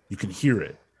out, you can hear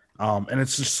it. And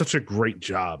it's just such a great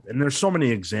job. And there's so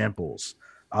many examples.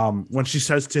 When she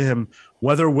says to him,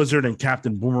 "Weather Wizard and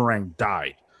Captain Boomerang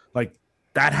died," like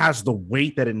that has the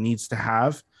weight that it needs to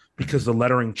have because the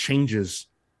lettering changes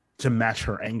to match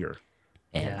her anger.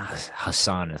 And Yeah.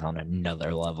 Hassan is on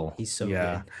another level. He's so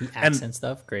Yeah. good. He And- acts and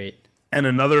stuff. Great. And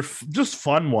another just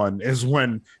fun one is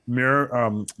when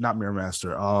not Mirror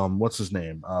Master, what's his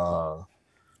name?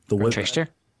 The Trickster?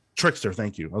 Trickster,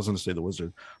 thank you. I was going to say the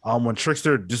wizard. When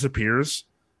Trickster disappears,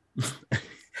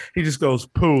 he just goes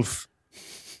poof,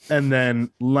 and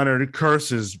then Leonard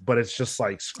curses, but it's just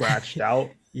like scratched out.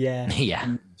 Yeah.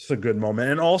 Yeah. It's a good moment.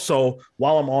 And also,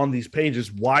 while I'm on these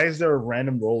pages, why is there a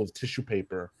random roll of tissue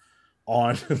paper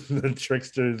on the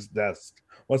Trickster's desk?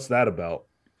 What's that about?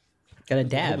 Got a I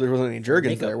hope dab. there wasn't any Jurgens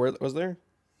Makeup. there. Was there?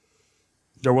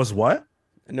 There was what?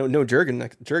 No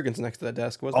Jurgens next to that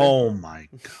desk, was there? Oh my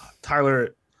god,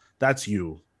 Tyler, that's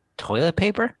you. Toilet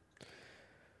paper?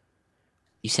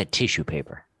 You said tissue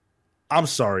paper. I'm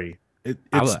sorry.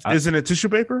 I- Isn't it tissue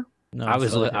paper? No, I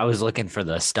was so- I was looking for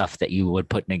the stuff that you would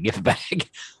put in a gift bag.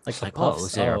 like the Like, oh, puffs.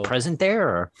 is there a Oh. present there?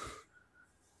 Or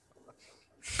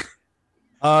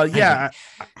Yeah.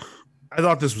 I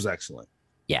thought this was excellent.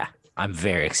 yeah, I'm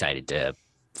very excited to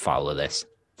follow this.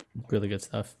 Really good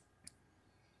stuff.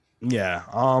 Yeah.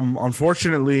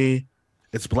 Unfortunately,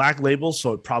 it's Black Label,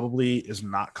 so it probably is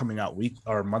not coming out week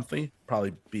or monthly.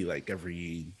 Probably be like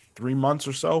every 3 months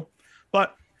or so.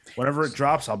 But whenever it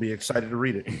drops, I'll be excited to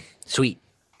read it. Sweet.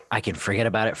 I can forget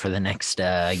about it for the next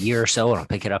year or so, and I'll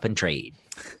pick it up and trade.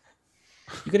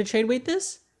 You gonna trade weight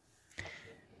this?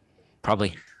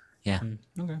 Probably. Yeah.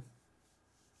 Okay. I'm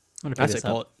gonna I pick say this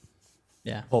pull up. it.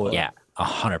 Yeah. Pull it. Yeah.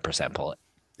 100% pull it.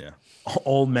 Yeah.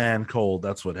 Old man cold.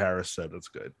 That's what Harris said. That's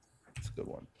good. That's a good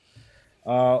one.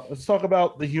 Let's talk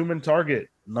about the Human Target,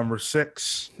 number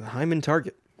 6. The Hyman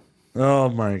Target. Oh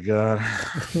my god.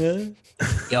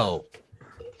 Yo,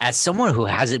 as someone who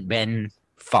hasn't been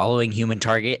following Human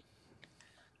Target,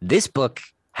 this book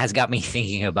has got me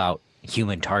thinking about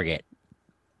Human Target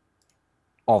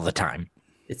all the time.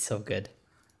 It's so good.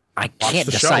 I Watch can't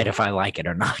the decide show. if I like it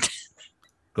or not.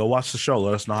 Go watch the show.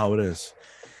 Let us know how it is.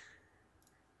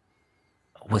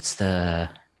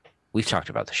 We've talked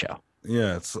about the show.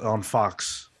 Yeah, it's on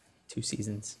Fox. 2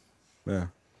 seasons. Yeah.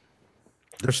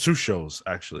 There's 2 shows,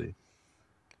 actually.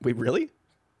 Wait, really?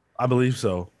 I believe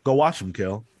so. Go watch them,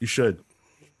 Kale. You should.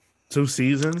 2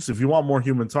 seasons. If you want more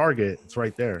Human Target, it's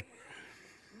right there.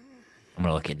 I'm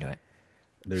gonna look into it.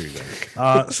 There you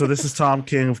go. So this is Tom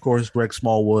King, of course, Greg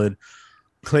Smallwood,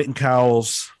 Clayton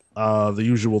Cowles, the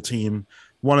usual team.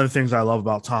 One of the things I love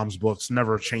about Tom's books,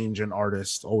 never change an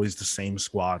artist, always the same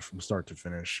squad from start to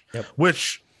finish. Yep.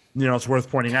 Which, it's worth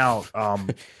pointing out.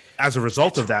 As a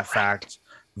result of that fact,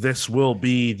 this will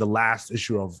be the last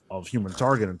issue of Human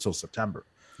Target until September.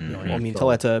 I mean, tell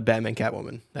that to Batman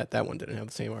Catwoman. That one didn't have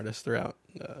the same artist throughout.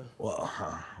 Well,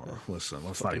 listen,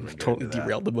 let's not even get Totally into that.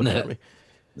 derailed the book for me.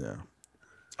 Yeah.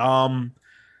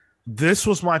 This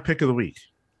was my pick of the week.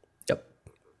 Yep.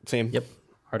 Same. Yep.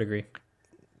 Hard agree.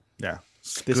 Yeah.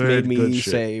 This Good- made me good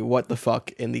shit. say, "What the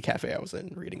fuck?" in the cafe I was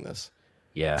in reading this,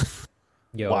 Yeah.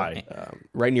 Yo, Why?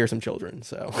 right near some children.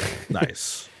 So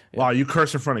Nice. Wow, you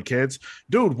curse in front of kids,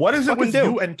 dude. What is it Fucking with do.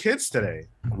 you and kids today?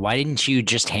 Why didn't you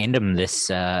just hand him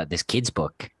this kid's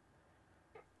book?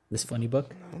 This funny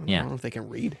book. I don't Yeah. know if they can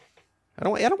read. I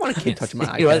don't want a kid touching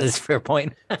my You know, iPad. that's a fair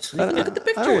point. Look at the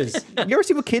pictures. You ever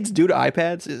see what kids do to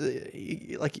iPads?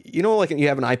 Like like you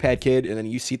have an iPad kid, and then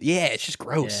you see, it's just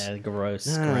gross. Yeah, gross.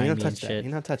 No, grimy you're and not touching that. shit.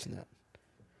 You're not touching that.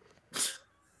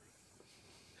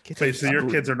 Kids Wait, are so your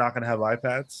rude. kids are not going to have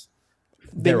iPads?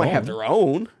 They their might have own. their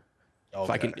own.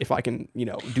 Okay. If I can,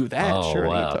 do that. Oh, sure.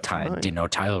 wow. touch mine. Didn't know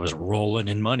Tyler was rolling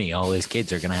in money. All his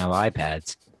kids are going to have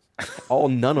iPads.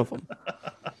 None of them.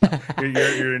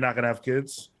 You're not going to have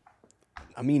kids?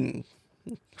 I mean,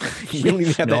 we don't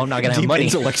even have No, that I'm not gonna have deep money.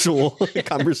 intellectual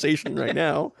conversation right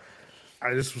now.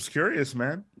 I just was curious,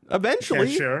 man. Can't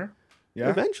Eventually, share. Yeah.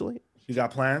 eventually. You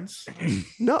got plans?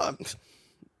 No,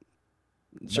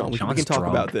 Sean, we can Sean's talk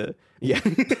drunk. about the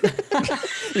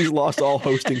He's lost all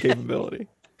hosting capability.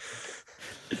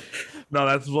 No,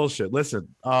 that's bullshit. Listen,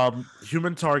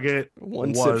 Human Target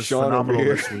One sip was Sean over phenomenal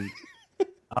here. this week.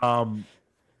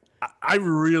 I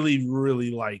really,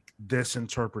 really like this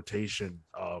interpretation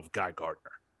of Guy Gardner.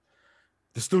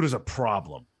 This dude is a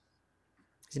problem.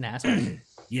 He's an asshole.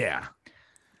 Yeah,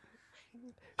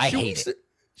 I Should we hate s- it,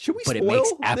 Should we but it spoil makes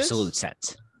this? absolute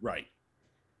sense. right.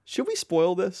 Should we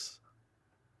spoil this?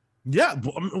 Yeah,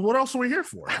 what else are we here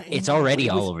for? It's already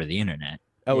all over the internet.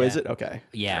 Oh, is Yeah. it? Okay.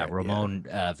 Yeah, Right, Ramon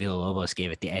Villalobos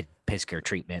gave it the Ed Pisker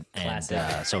treatment, and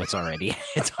Classic. so it's already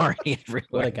everywhere.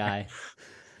 What a guy.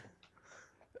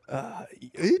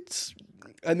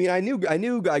 I mean, I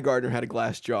knew Guy Gardner had a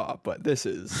glass jaw, but this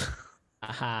is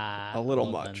Aha. a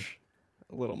little well done. much.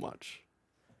 A little much.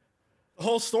 The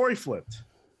whole story flipped.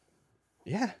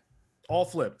 Yeah. All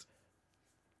flipped.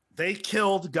 They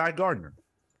killed Guy Gardner.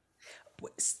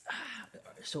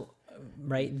 So,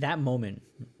 right, that moment,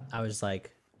 I was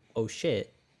like, oh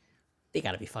shit, they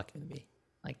gotta be fucking with me.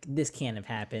 Like, this can't have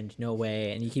happened. No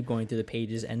way. And you keep going through the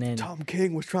pages, and then Tom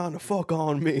King was trying to fuck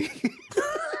on me.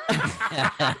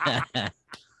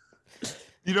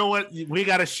 You know what? We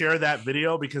got to share that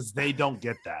video because they don't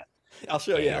get that. I'll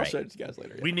show you. Yeah, I'll right. show it to you guys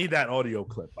later. We need that audio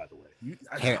clip, by the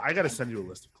way. I got to send you a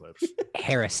list of clips.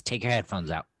 Harris, take your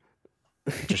headphones out.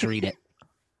 Just read it.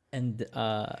 And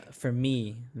for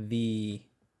me, the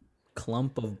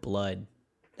clump of blood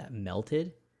that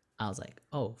melted, I was like,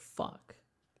 oh fuck,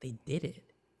 they did it.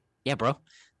 Yeah, bro.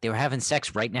 They were having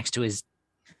sex right next to his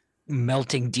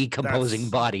melting, decomposing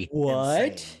That's body. What?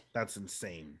 Insane. That's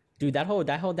insane. Dude, that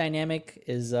whole dynamic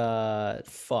is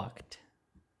fucked.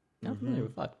 No, they were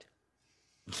fucked.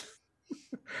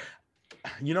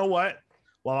 You know what?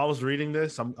 While I was reading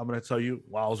this, I'm going to tell you,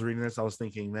 while I was reading this, I was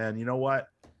thinking, man, you know what?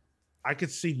 I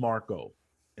could see Marco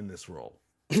in this role.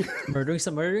 Murdering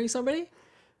somebody?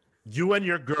 You and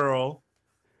your girl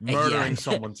murdering Yeah.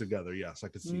 someone together. Yes, I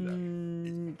could see that.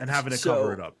 And having to So-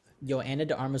 cover it up. Yo, Anna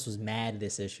de Armas was mad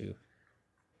this issue.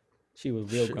 She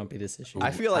was real grumpy this issue. I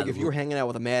feel like if you were hanging out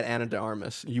with a mad Anna de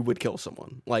Armas, you would kill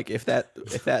someone. Like if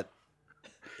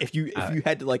you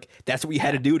had to, like, that's what you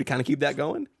had to do to kind of keep that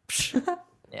going.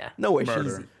 Yeah. No way.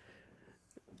 Murder.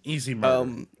 Easy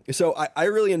murder. So I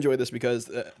really enjoy this because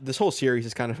this whole series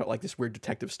has kind of felt like this weird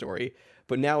detective story,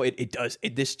 but now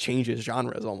this changes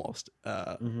genres almost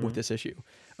with this issue.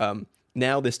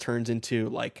 Now this turns into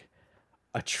like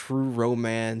a true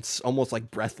romance, almost like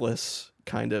Breathless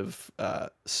kind of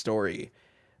story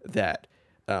that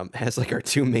has like our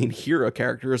two main hero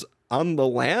characters on the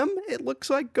lam. It looks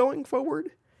like going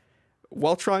forward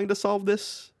while trying to solve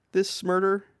this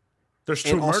murder. There's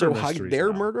true And also murder hide mysteries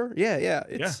their now. murder. Yeah.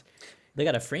 It's They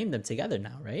gotta frame them together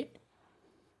now, right?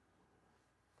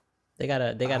 They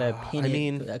gotta pin I it.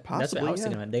 mean, That's what possibly, I was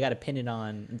thinking yeah. about. They gotta pin it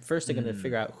on. First, they're gonna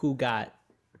figure out who got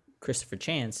Christopher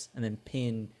Chance, and then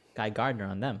pin Guy Gardner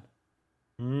on them.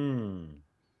 I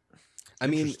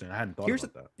mean, Interesting. I hadn't thought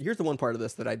about that. here's the one part of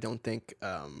this that I don't think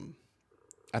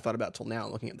I thought about till now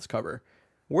looking at this cover.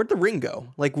 Where'd the ring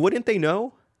go? Like, wouldn't they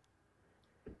know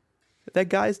that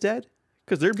guy's dead?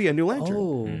 Because there'd be a new lantern.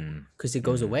 Oh, because it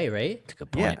goes away, right? That's a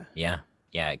good point. Yeah.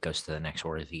 Yeah, it goes to the next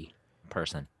worthy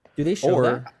person. Do they show Or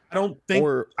that? I don't think.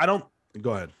 Or- I don't.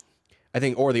 Go ahead. I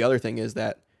think, or the other thing is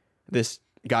that this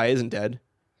guy isn't dead.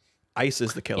 Ice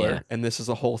is the killer, Yeah. and this is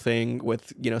a whole thing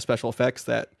with special effects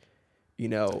that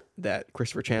that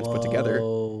Christopher Chance put together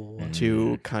Whoa.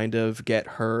 to kind of get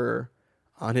her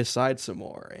on his side some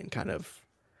more and kind of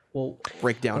Well,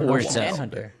 break down Or her it's walls. a-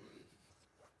 Manhunter.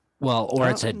 Well, or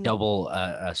it's a double,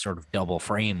 a sort of double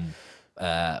frame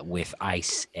with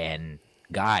Ice and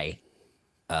Guy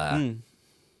in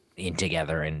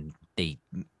together, and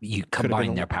you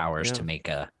combine their powers to make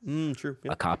a True.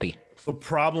 Yeah. copy. The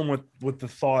problem with the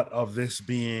thought of this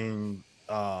being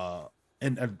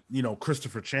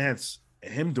Christopher Chance,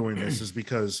 him doing this is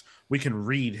because we can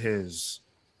read his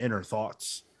inner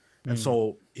thoughts, and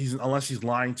so unless he's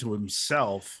lying to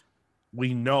himself,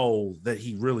 we know that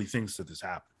he really thinks that this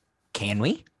happened. Can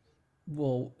we?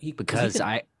 Well, Because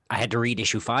I had to read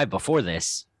issue 5 before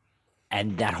this,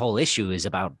 and that whole issue is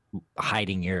about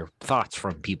hiding your thoughts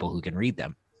from people who can read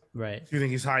them. right. Do you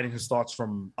think he's hiding his thoughts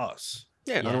from us?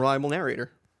 Yeah, an Yeah. unreliable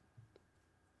narrator.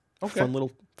 Okay. Fun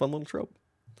little trope.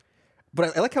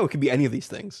 But I like how it could be any of these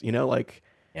things. Like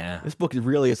Yeah. this book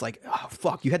really is like, oh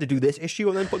fuck, you had to do this issue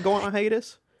and then go on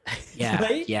hiatus. Yeah.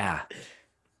 Right? Yeah.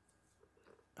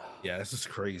 Yeah, this is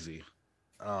crazy.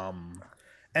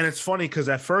 And it's funny because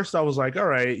at first I was like, all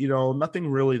right, nothing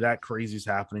really that crazy is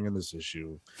happening in this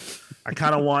issue. I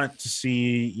kind of want to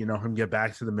see, him get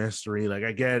back to the mystery. Like,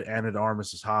 I get Anna de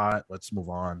Armas is hot. Let's move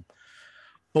on.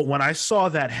 But when I saw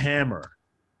that hammer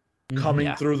coming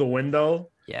Yeah. through the window,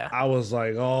 Yeah. I was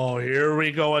like, oh, here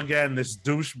we go again. This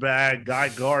douchebag Guy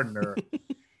Gardner.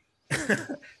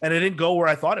 And it didn't go where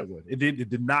I thought it would. It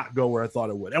did not go where I thought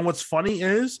it would. And what's funny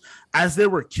is, as they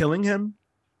were killing him,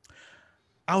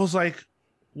 I was like,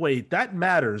 wait, that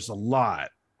matters a lot.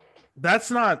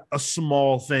 That's not a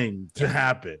small thing to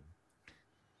happen.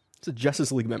 It's a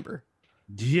Justice League member.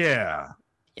 Yeah.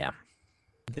 Yeah.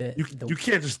 You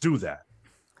can't just do that.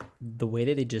 The way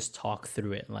that they just talk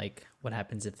through it, like, what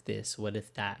happens if this, what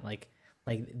if that, like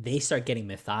they start getting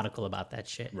methodical about that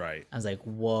shit. Right. I was like,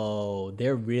 whoa,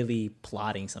 they're really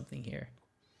plotting something here.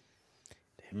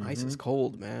 Damn, ice is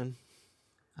cold, man.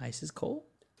 Ice is cold.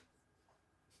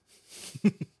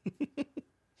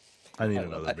 I need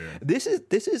another beer. This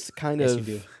is kind Yes, of.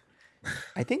 you do.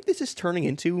 I think this is turning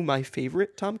into my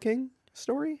favorite Tom King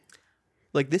story.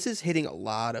 Like this is hitting a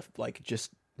lot of like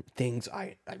just things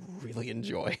I really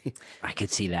enjoy. I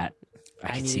could see that.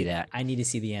 I can see that. I need to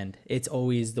see the end. It's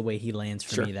always the way he lands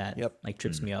for me that like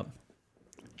trips me up.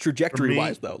 Trajectory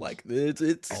wise though, like it's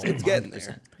getting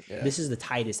there. Yeah. This is the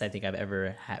tightest I think I've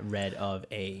ever read of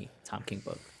a Tom King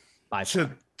book. By to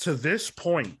far. to this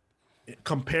point,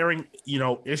 comparing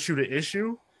issue to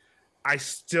issue, I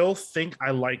still think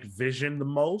I like Vision the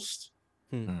most.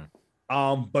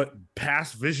 But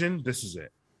past Vision, this is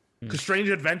it. Because Strange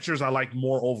Adventures I like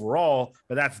more overall,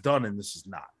 but that's done and this is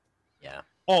not. Yeah.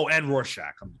 Oh, and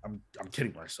Rorschach. I'm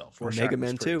kidding myself. Omega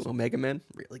Men too. Omega Men,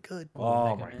 really good.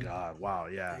 Oh my god! Wow,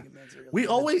 yeah. We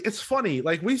always. It's funny.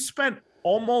 Like we spent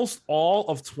almost all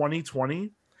of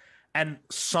 2020 and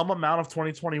some amount of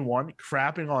 2021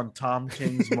 crapping on Tom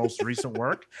King's most recent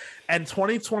work, and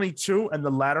 2022 and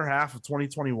the latter half of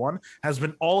 2021 has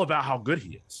been all about how good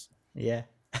he is. Yeah.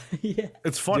 Yeah.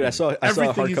 It's funny. Dude, I saw a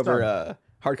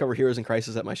hardcover Heroes in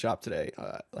Crisis at my shop today,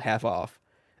 half off,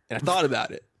 and I thought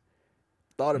about it.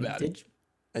 I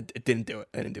didn't do it.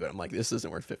 I'm like, this isn't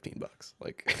worth $15.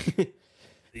 Like,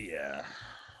 yeah.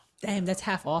 Damn, that's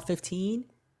half off 15.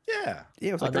 Yeah.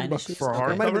 It was like $30 for a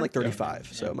hardcover. It might have been like 35,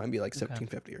 so it might be like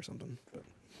 $17.50 or something. But.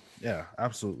 Yeah,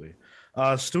 absolutely.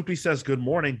 Stoopy says, "Good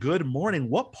morning. Good morning.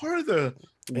 What part of the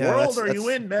world are you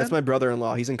in, man?" That's my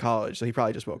brother-in-law. He's in college, so he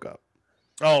probably just woke up.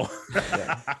 Oh.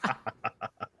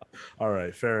 All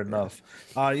right, fair enough.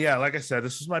 Yeah, like I said,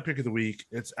 this is my pick of the week.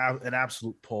 It's an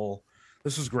absolute pull.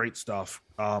 This is great stuff.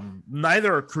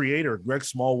 Neither a creator, Greg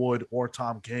Smallwood or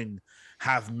Tom King,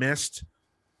 have missed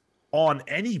on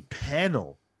any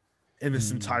panel in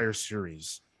this entire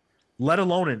series, let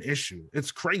alone an issue.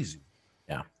 It's crazy.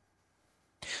 Yeah.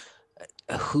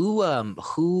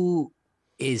 Who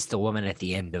is the woman at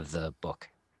the end of the book?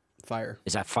 Fire.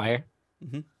 Is that Fire?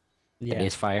 Mm-hmm. Yeah. It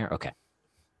is Fire? Okay.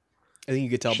 I think you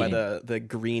could tell by the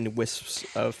green wisps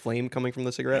of flame coming from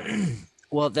the cigarette.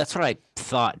 Well, that's what I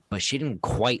thought, but she didn't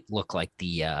quite look like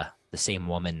the same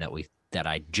woman that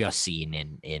I just seen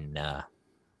in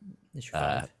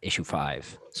issue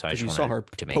 5. So I just saw her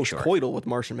to make sure. Post-coital with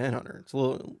Martian Manhunter. It's a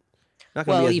little not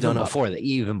well, be even before that.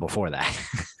 Even before that.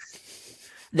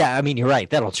 Yeah, I mean you're right.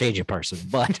 That'll change a person,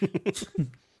 but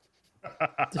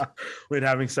wait,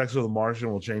 having sex with a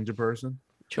Martian will change a person?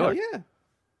 Sure. Oh, yeah.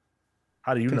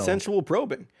 How do you know? Consensual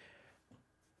probing.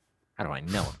 How do I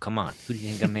know? Come on. Who do you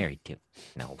think I'm married to?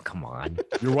 No, come on.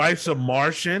 Your wife's a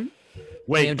Martian?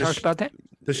 Wait, we haven't talked about that?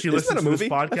 Does she listen to this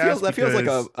podcast? That feels like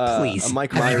please. A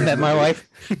Mike Have Myers you met my movie. wife?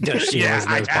 Does she listen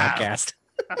to this podcast?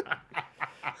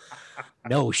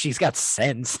 No, she's got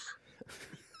sense.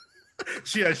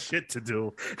 She has shit to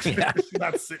do. Yeah. She's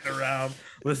not sitting around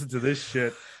listening to this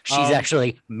shit. She's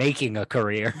actually making a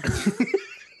career.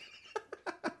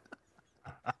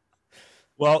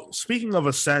 Well, speaking of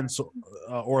a sense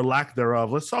or lack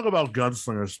thereof, let's talk about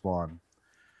Gunslinger Spawn.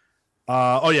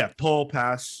 Pull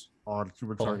pass on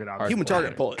human target. Human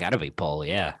target, pull it. Gotta be pull,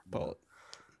 yeah. Pull it.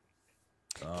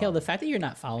 Kale, the fact that you're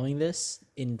not following this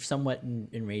somewhat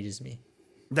enrages me.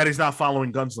 That he's not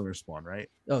following Gunslinger Spawn, right?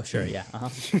 Oh, sure, yeah.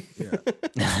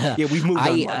 Yeah, we've moved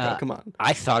on. Marco, come on.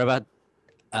 I thought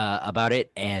about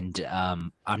it, and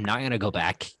I'm not gonna go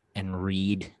back and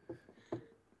read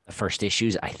the first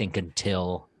issues. I think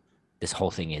until this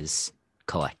whole thing is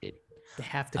collected. They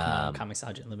have to come out on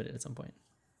Comixology Unlimited at some point.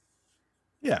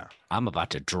 Yeah, I'm about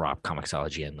to drop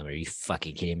Comixology Unlimited. Are you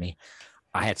fucking kidding me?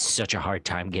 I had such a hard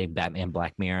time getting Batman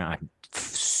Black Mirror.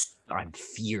 I'm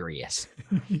furious.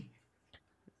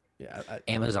 Yeah,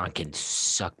 Amazon can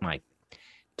suck my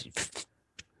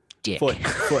dick. Foot.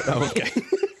 Oh, okay.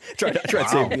 try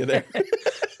saving you there.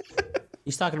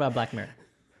 He's talking about Black Mirror.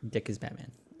 Dick is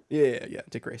Batman. Yeah.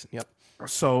 Dick Grayson. Yep.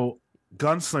 So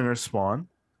Gunslinger Spawn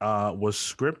was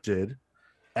scripted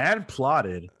and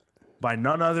plotted by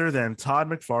none other than Todd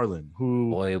McFarlane,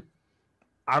 who Boy,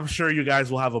 I'm sure you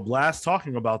guys will have a blast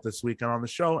talking about this weekend on the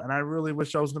show, and I really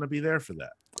wish I was going to be there for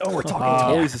that. Oh, we're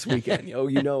talking toys this weekend. Oh,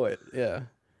 you know it. Yeah.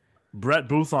 Brett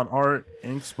Booth on art,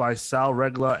 inks by Sal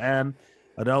Regla and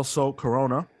Adelso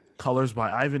Corona, colors by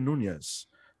Ivan Nunez,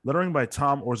 lettering by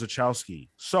Tom Orzechowski.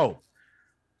 So,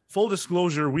 full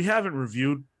disclosure, we haven't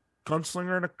reviewed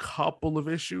Gunslinger in a couple of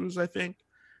issues, I think,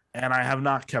 and I have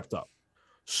not kept up.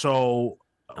 So,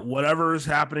 whatever is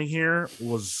happening here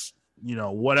was,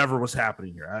 whatever was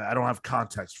happening here. I don't have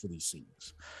context for these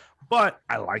scenes, but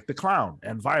I like the clown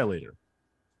and Violator.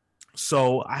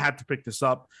 So I had to pick this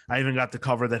up. I even got the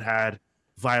cover that had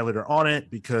Violator on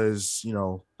it because,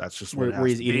 that's just where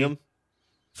he's eating him.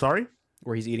 Sorry?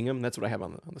 Where he's eating him. That's what I have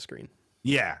on the screen.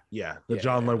 Yeah. The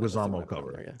John Leguizamo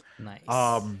cover. Nice.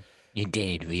 you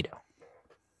did, Vito.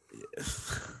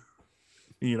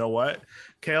 You know what,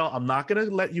 Kale? I'm not gonna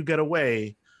let you get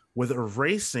away with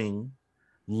erasing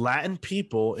Latin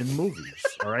people in movies.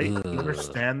 All right, you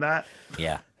understand that?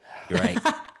 Yeah, you're right.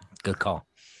 Good call.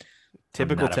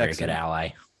 Typical I'm not a very Texan. good ally.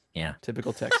 Yeah.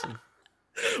 Typical Texan.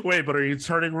 Wait, but are you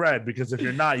turning red? Because if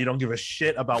you're not, you don't give a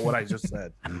shit about what I just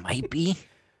said. I might be.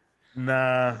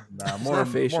 Nah, more not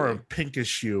facially. a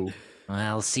pinkish hue.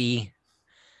 Well, see,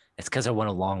 it's because I went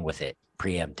along with it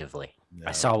preemptively. Yeah.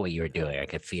 I saw what you were doing. I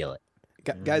could feel it.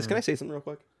 Guys, can I say something real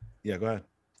quick? Yeah, go ahead.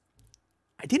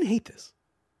 I didn't hate this.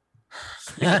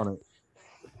 Speak on it.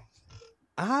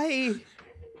 I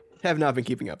have not been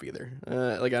keeping up either.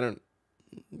 Like, I don't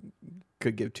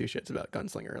could give two shits about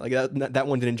Gunslinger. Like, that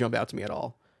one didn't jump out to me at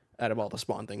all out of all the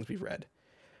Spawn things we've read.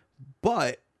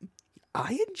 But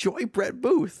I enjoy Brett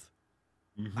Booth.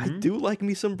 I do like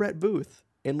me some Brett Booth.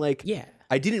 And, like, Yeah.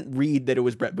 I didn't read that it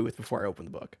was Brett Booth before I opened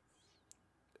the book.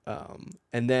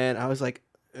 And then I was like,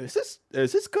 is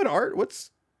this good art?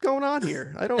 What's going on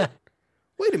here? I don't...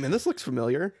 Wait a minute, this looks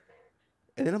familiar.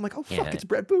 And then I'm like, oh, fuck, Yeah. it's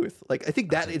Brett Booth. Like, I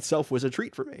think that itself was a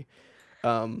treat for me.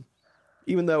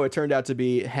 Even though it turned out to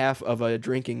be half of a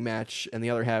drinking match and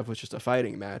the other half was just a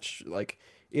fighting match. Like,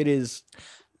 it is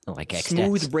Like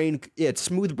smooth brain. Yeah, it's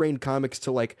smooth brain comics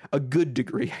to, like, a good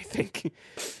degree, I think.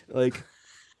 Like,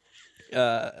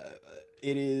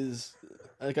 it is...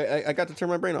 Like, I got to turn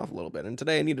my brain off a little bit, and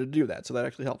today I needed to do that, so that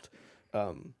actually helped.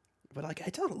 But, like, I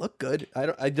don't look good.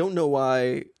 I don't know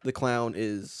why the clown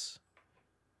is...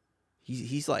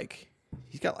 He's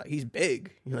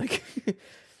big. Like,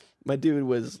 my dude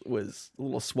was a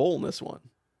little swole in this one.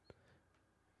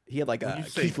 He had like a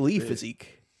Keith Lee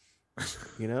physique,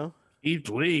 you know? Keith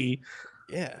Lee.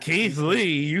 Yeah. Keith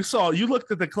Lee. You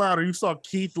looked at the clown and you saw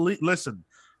Keith Lee. Listen,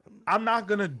 I'm not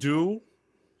gonna do.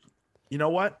 You know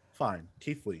what? Fine,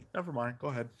 Keith Lee. Never mind. Go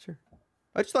ahead. Sure.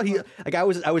 I just thought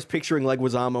I was picturing like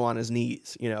Leguizamo on his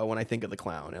knees, you know, when I think of the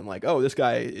clown, and like, oh, this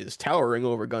guy is towering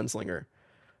over Gunslinger.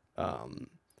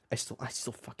 I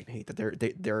still fucking hate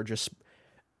that they're just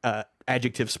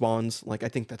adjective spawns. Like, I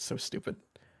think that's so stupid.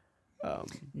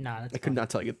 Nah, I could not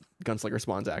tell you Gunslinger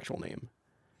Spawn's actual name.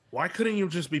 Why couldn't you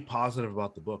just be positive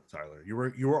about the book, Tyler?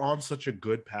 You were on such a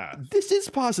good path. This is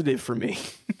positive for me.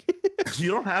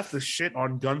 You don't have to shit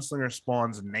on Gunslinger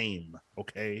Spawn's name,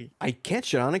 okay? I can't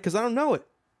shit on it because I don't know it.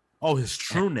 Oh, his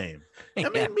true name. I Yeah.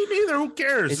 mean, me neither. Who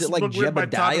cares? Is it like Book written by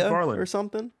Todd Jebediah McFarlane. or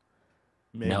something?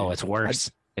 Maybe. No, it's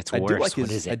worse. It's I do worse. like What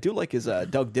his. is I it? do like his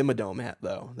Doug Dimmadome hat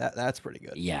though. That's pretty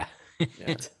good. Yeah.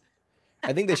 Yeah.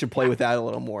 I think they should play with that a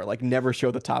little more. Like, never show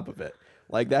the top of it.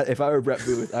 Like that. If I were Brett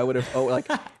Booth, I would have. Oh, like,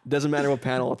 doesn't matter what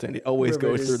panel it's in. It always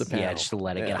goes through the panel. Yeah, just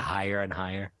let it get higher and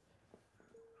higher.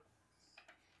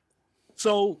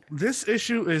 So this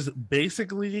issue is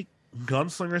basically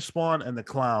Gunslinger Spawn and the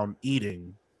clown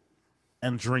eating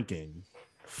and drinking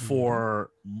for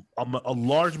a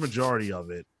large majority of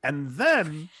it, and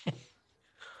then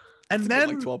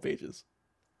Like 12 pages.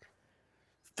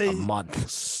 they A month.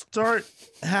 start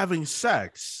having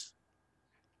sex.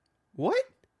 What?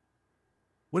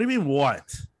 What do you mean?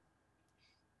 What?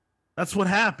 That's what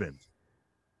happened.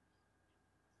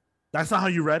 That's not how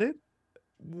you read it.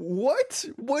 What?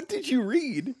 What did you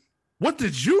read? What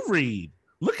did you read?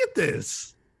 Look at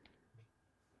this.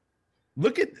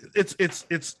 Look at it's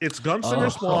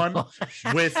Gunslinger Spawn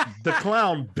with the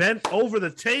clown bent over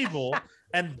the table,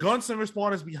 and Gunslinger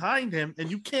Spawn is behind him, and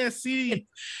you can't see.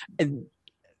 And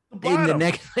the in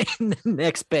the bottom.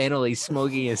 next panel, he's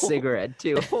smoking a cigarette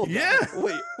too. Hold on. Yeah.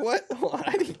 Wait, what? Hold on.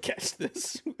 I didn't catch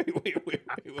this. Wait.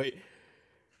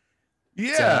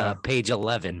 It's, Yeah. page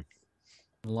 11.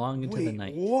 Long into the Wait,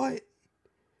 night. what?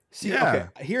 See, Yeah.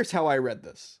 okay, here's how I read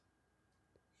this.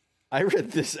 I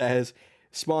read this as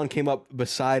Spawn came up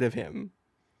beside of him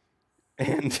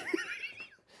and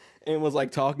and was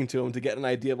like talking to him to get an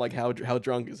idea of like how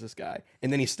drunk is this guy,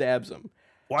 and then he stabs him.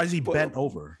 Why is he bent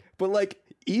over? But like,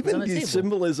 even on the the table.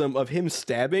 symbolism of him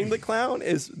stabbing the clown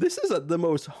is the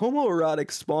most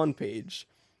homoerotic Spawn page,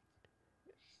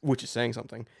 which is saying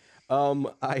something.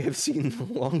 I have seen in a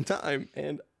long time,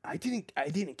 and I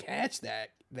didn't catch that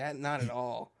not at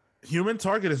all. Human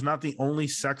Target is not the only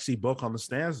sexy book on the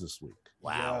stands this week.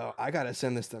 Wow, I gotta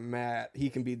send this to Matt. He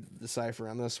can be the decipher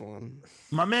on this one.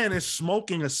 My man is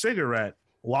smoking a cigarette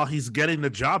while he's getting the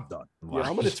job done. Yeah,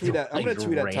 I'm gonna tweet at. I'm gonna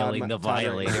tweet at Todd. Railing the Todd right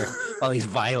violator. now. While he's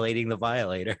violating the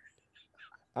violator.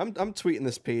 I'm tweeting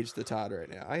this page to Todd right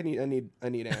now. I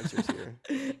need answers here.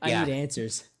 I Yeah. need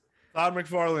answers. Todd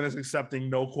McFarlane is accepting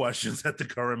no questions at the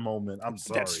current moment. I'm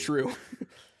sorry. That's true.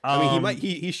 I mean, Um,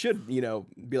 he should, you know,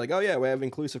 be like, oh yeah, we have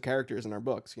inclusive characters in our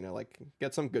books. You know, like,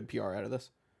 get some good PR out of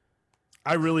this.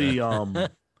 I really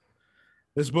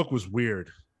this book was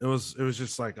weird. It was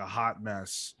just like a hot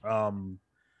mess. I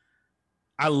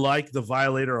like the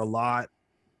Violator a lot,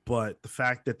 but the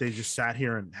fact that they just sat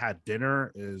here and had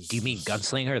dinner is. Do you mean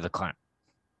Gunslinger or the clown?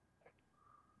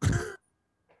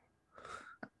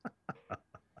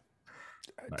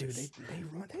 Dude,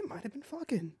 they might have been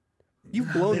fucking.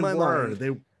 You've blown my mind.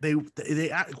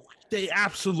 They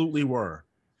absolutely were.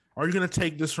 Are you gonna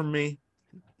take this from me?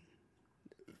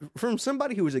 From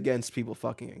somebody who was against people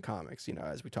fucking in comics,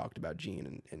 as we talked about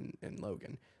Gene and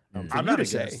Logan. I'm not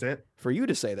against it. For you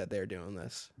to say that they're doing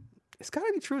this, it's got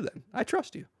to be true then. I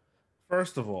trust you.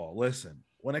 First of all, listen,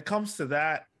 when it comes to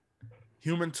that,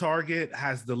 Human Target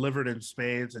has delivered in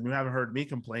spades, and you haven't heard me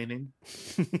complaining.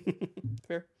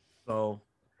 Fair. So,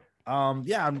 I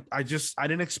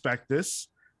didn't expect this,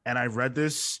 and I read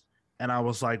this, and I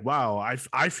was like, wow,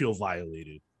 I feel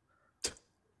violated.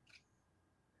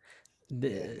 I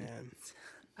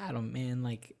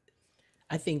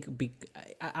think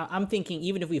I'm thinking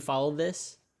even if we follow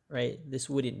this, right, this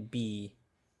wouldn't be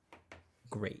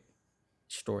great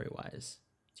story-wise.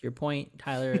 To your point,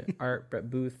 Tyler, art, Brett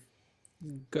Booth,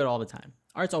 good all the time.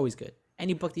 Art's always good.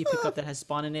 Any book that you pick up that has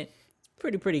Spawn in it, it's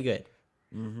pretty good.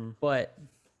 Mm-hmm. But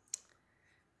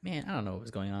man, I don't know what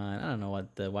was going on. I don't know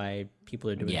why people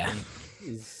are doing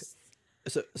things.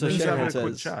 So Sharon says, a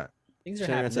quick chat. Things are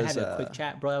happening. I had a quick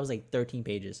chat, bro. That was like 13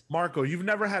 pages. Marco, you've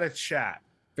never had a chat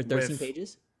for 13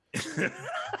 pages?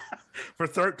 For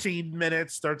 13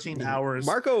 minutes, 13 hours.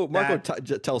 Marco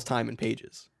tells time in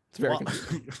pages. It's very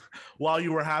confusing. While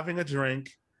you were having a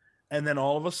drink, and then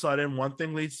all of a sudden one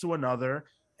thing leads to another,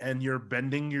 and you're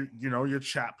bending your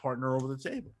chat partner over the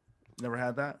table. Never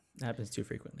had that? It happens too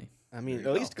frequently. I mean,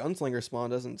 at least Gunslinger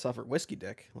Spawn doesn't suffer whiskey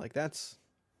dick. Like, that's...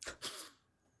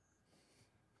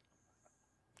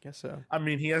 Guess so. I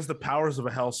mean, he has the powers of a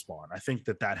Hellspawn. I think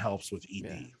that helps with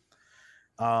ED.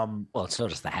 Yeah. Well, so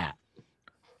does the hat.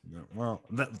 Well,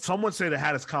 some would say the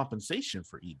hat is compensation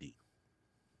for ED.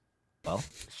 Well,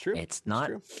 it's true. It's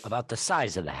not about the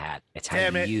size of the hat. It's how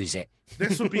you use it.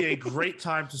 This would be a great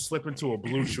time to slip into a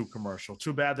Blue Chew commercial.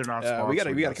 Too bad they're not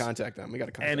sponsored. We got to contact them.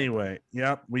 Anyway,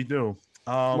 yep, we do.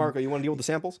 Marco, you want to deal with the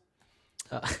samples?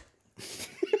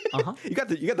 You got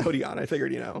the hoodie on. I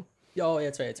figured, Oh,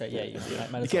 that's right. Yeah,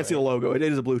 you can't see the logo. It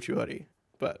is a Blue Chew hoodie,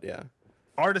 but yeah.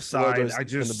 Art aside, in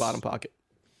the bottom pocket.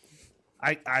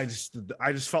 I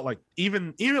just felt like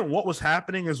even what was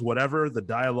happening is whatever. The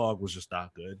dialogue was just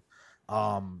not good.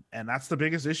 And that's the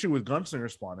biggest issue with Gunslinger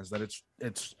Spawn is that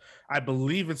it's I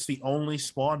believe it's the only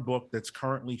Spawn book that's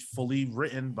currently fully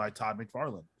written by Todd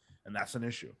McFarlane, and that's an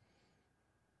issue.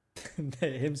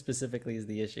 Him specifically is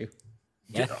the issue.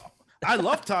 Yeah. I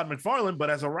love Todd McFarlane, but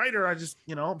as a writer, I just,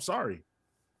 I'm sorry.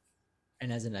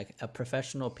 And as a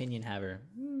professional opinion haver,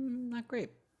 not great.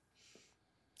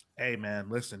 Hey, man,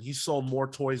 listen, he sold more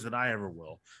toys than I ever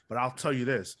will. But I'll tell you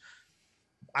this.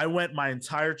 I went my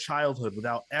entire childhood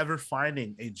without ever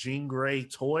finding a Jean Grey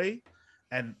toy,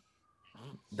 and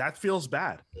that feels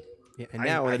bad. Yeah, and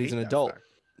now that he's an adult,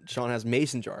 Sean has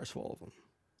mason jars full of them.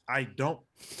 I don't.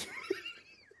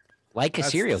 Like a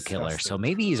serial killer, so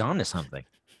maybe he's onto something.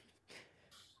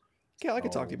 Kale, I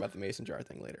could talk to you about the mason jar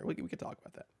thing later. We could talk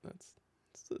about that.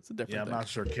 It's a different thing. I'm not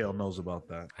sure Kale knows about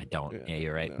that. I don't. Yeah,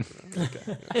 you're right. No.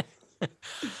 Okay.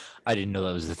 I didn't know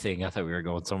that was the thing. I thought we were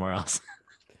going somewhere else.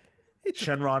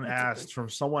 Shenron asked, from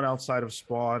someone outside of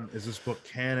Spawn, is this book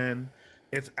canon?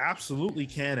 It's absolutely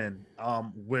canon,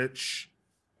 which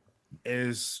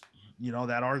is,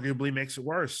 that arguably makes it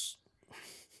worse.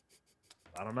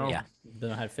 I don't know. Yeah, don't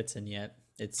know how it fits in yet.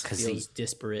 It feels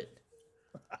disparate.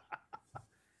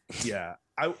 Yeah,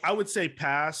 I would say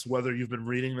pass whether you've been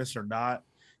reading this or not.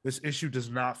 This issue does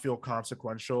not feel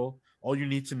consequential. All you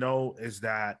need to know is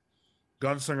that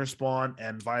Gunslinger Spawn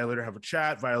and Violator have a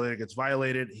chat. Violator gets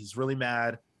violated. He's really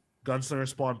mad. Gunslinger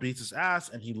Spawn beats his ass,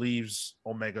 and he leaves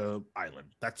Omega Island.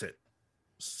 That's it.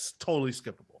 It's totally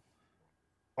skippable.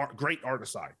 Great art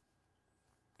aside.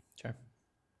 Sure.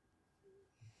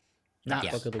 Not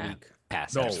book of the week.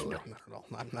 Pass. No, not at all.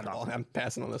 Not at all. I'm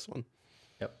passing on this one.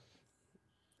 Yep.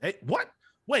 Hey, what?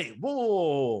 Wait,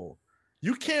 whoa.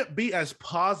 You can't be as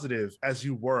positive as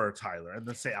you were, Tyler, and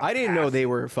then say I didn't know they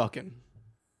were fucking.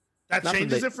 That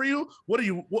changes it for you? What are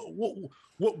you?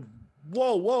 What?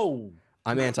 Whoa.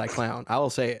 I'm anti-clown. I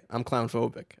will say it. I'm clown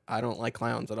phobic. I don't like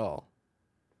clowns at all.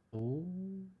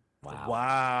 Ooh.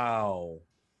 Wow.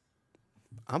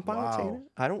 I'm fine with saying it.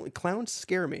 I don't. Clowns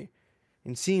scare me,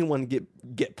 and seeing one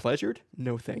get pleasured,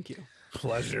 no, thank you.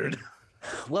 Pleasured.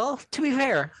 Well, to be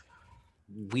fair,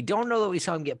 we don't know that we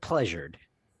saw him get pleasured.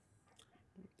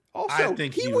 Also,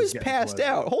 he was passed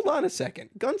out. Hold on a second.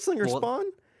 Gunslinger Spawn?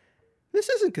 This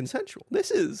isn't consensual.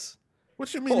 This is...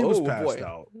 What you mean he was passed boy.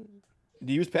 out?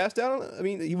 He was passed out. I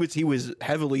mean, he was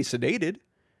heavily sedated.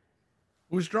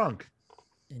 Who was drunk?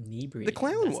 Inebriated. The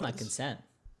clown That's was. not consent.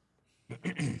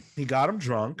 He got him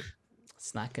drunk.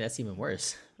 It's not. That's even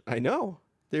worse. I know.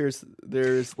 Well,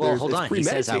 hold it's on. He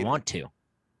says I premeditated. want to.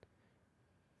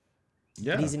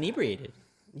 Yeah. But he's inebriated.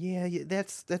 Yeah,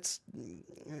 that's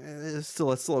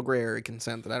still a gray area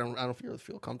consent that I don't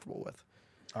feel comfortable with.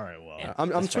 All right. Well, Yeah. I'm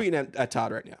That's tweeting at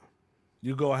Todd right now.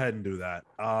 you go ahead and do that.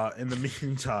 In the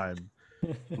meantime,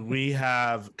 we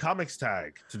have comics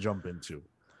tag to jump into.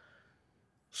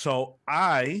 So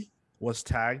I was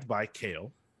tagged by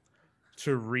Kale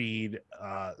to read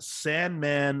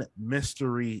Sandman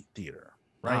Mystery Theater.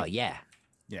 Right? Oh yeah.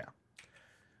 Yeah.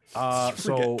 Forget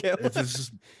So Kale. if this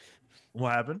is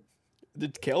what happened.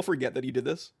 Did Kale forget that he did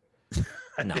this?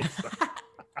 No.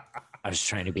 I was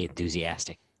trying to be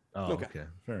enthusiastic. Oh, Okay. okay.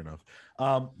 Fair enough.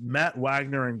 Matt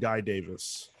Wagner and Guy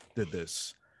Davis did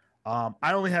this. I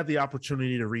only had the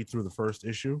opportunity to read through the first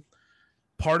issue.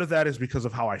 Part of that is because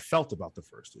of how I felt about the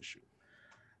first issue.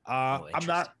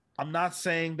 I'm not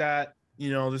saying that,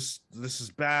 this is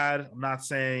bad. I'm not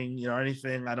saying,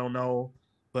 anything. I don't know.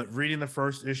 But reading the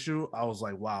first issue, I was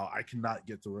like, wow, I cannot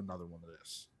get through another one of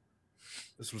this.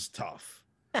 This was tough.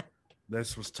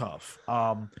 This was tough.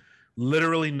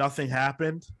 Literally nothing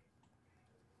happened.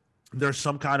 There's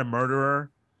some kind of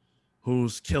murderer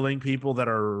who's killing people that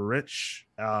are rich.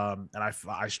 And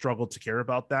I struggled to care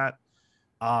about that.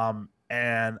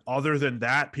 And other than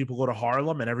that, people go to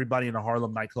Harlem and everybody in a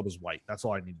Harlem nightclub is white. That's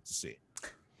all I needed to see.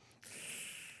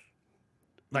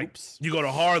 Like, Oops. you go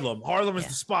to Harlem. Harlem is Yeah.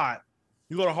 the spot.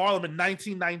 You go to Harlem in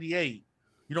 1998.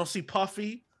 You don't see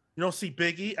Puffy. You don't see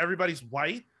Biggie. Everybody's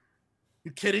white.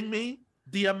 You kidding me?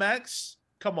 DMX?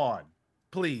 Come on.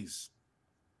 Please.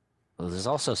 Well, this is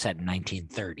also set in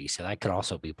 1930, so that could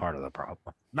also be part of the problem.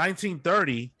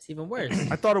 1930. It's even worse.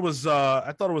 I thought it was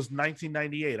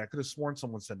 1998. I could have sworn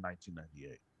someone said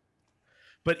 1998.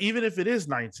 But even if it is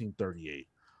 1938,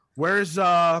 where's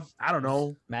I don't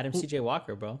know. Madam C.J.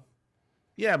 Walker, bro.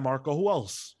 Yeah, Marco. Who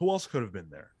else? Who else could have been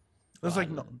there? There's like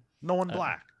no one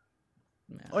black.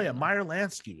 Man, Oh yeah, Meyer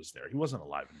Lansky was there. He wasn't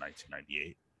alive in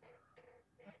 1998.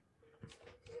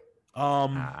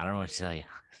 I don't know what to tell you.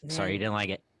 Sorry you didn't like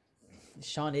it.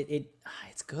 Sean,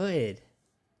 it's good.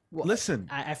 Well, Listen,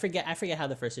 I forget how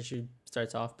the first issue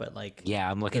starts off, but like, Yeah,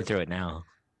 I'm looking through it now.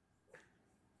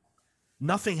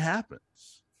 nothing happens.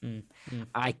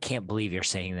 I can't believe you're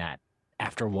saying that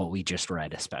after what we just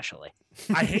read, especially.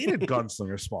 I hated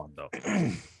Gunslinger Spawn though.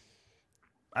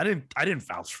 I didn't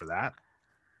vouch for that.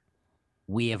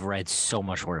 We have read so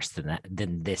much worse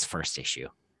than this first issue.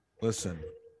 Listen,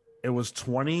 it was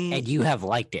 20 And you have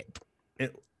liked it.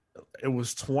 it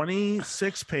was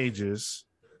 26 pages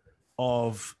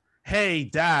of, hey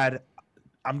dad,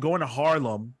 I'm going to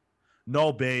Harlem.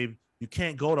 No, babe, you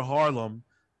can't go to Harlem.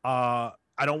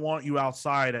 I don't want you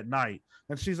outside at night.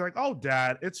 And she's like, oh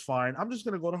dad, it's fine. I'm just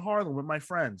gonna go to Harlem with my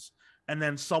friends. And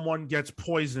then someone gets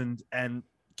poisoned and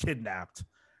kidnapped.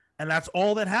 And that's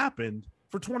all that happened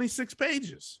for 26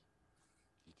 pages.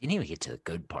 You didn't even get to the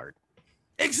good part.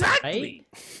 Exactly.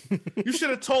 You should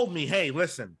have told me, hey,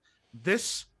 listen,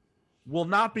 this will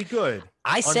not be good.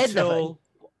 I said until...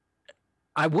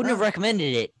 I wouldn't have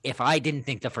recommended it if I didn't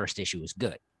think the first issue was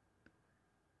good.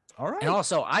 All right. And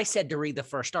also, I said to read the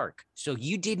first arc. So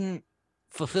you didn't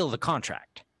fulfill the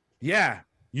contract. Yeah.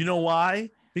 You know why?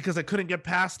 Because I couldn't get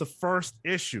past the first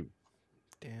issue.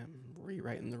 Damn,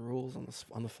 rewriting the rules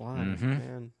on the fly, Mhm.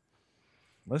 man.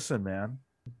 Listen, man.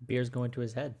 beer's going to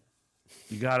his head.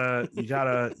 You gotta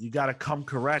come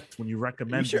correct when you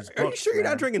recommend these Are you books, sure you're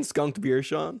man. not drinking skunked beer,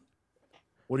 Sean?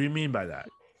 What do you mean by that?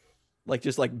 Like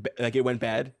just like it went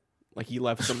bad. Like he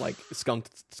left some like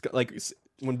like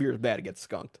when beer is bad, it gets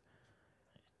skunked.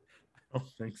 Oh,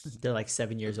 thanks. They're like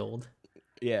 7 years old.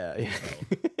 Yeah.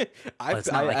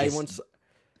 it's not like I it's-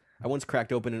 once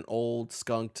cracked open an old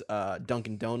skunked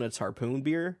Dunkin' Donuts Harpoon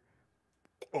beer.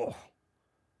 Oh,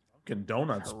 Dunkin'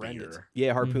 Donuts horrendous. beer.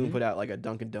 Yeah, Harpoon put out like a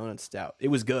Dunkin' Donuts stout. It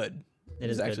was good. It It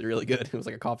was is good. actually really good. It was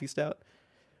like a coffee stout.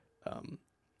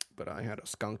 But I had a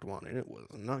skunked one and it was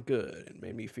not good. It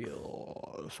made me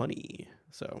feel funny.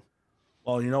 So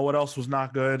Well, you know what else was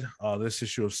not good? This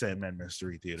issue of Sandman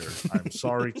Mystery Theater. I'm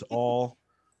sorry to all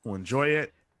who enjoy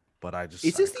it, but I just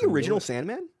is this the couldn't do original it.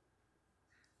 Sandman?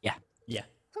 Yeah.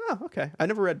 Oh, okay. I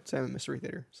never read Sandman Mystery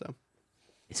Theater, so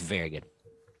It's very good.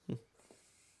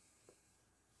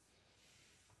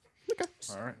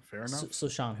 All right, fair enough. So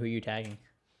Sean, who are you tagging?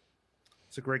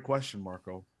 It's a great question,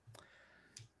 Marco.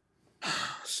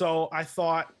 So I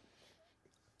thought,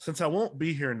 since I won't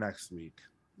be here next week,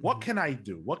 what can I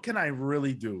do? What can I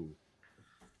really do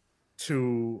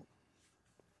to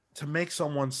make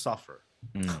someone suffer.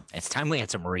 It's time we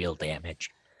had some real damage.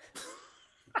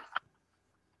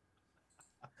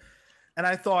 And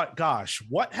I thought, gosh,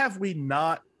 what have we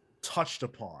not touched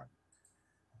upon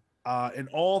in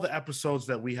all the episodes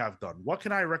that we have done? What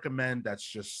can I recommend that's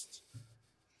just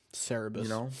Cerebus. You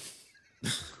know,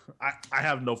 I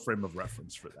have no frame of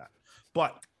reference for that.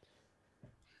 But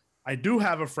I do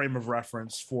have a frame of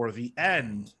reference for the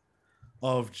end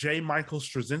of J. Michael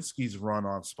Straczynski's run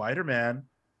on Spider-Man.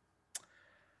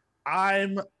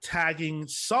 I'm tagging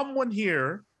someone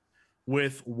here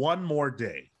with One More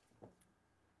Day.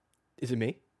 Is it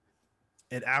me?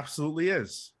 It absolutely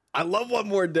is. I love One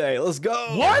More Day. Let's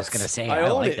go. What? I was gonna say I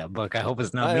own like it. that book. I hope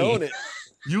it's not I me. own it.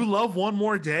 You love One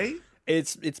More Day?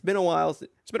 It's been a while.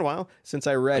 It's been a while since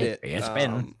I read it. It's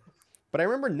been. But I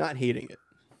remember not hating it.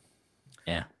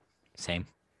 Yeah, same.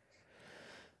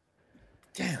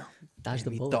 Damn. Dodge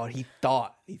the He bullet.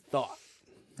 thought.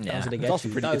 Yeah. Was it to It's get also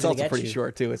you? pretty. Thought it It's was also gonna get pretty you.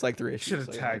 short too. It's like 3 issues. Should have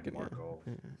so, yeah, tagged I can- Marco.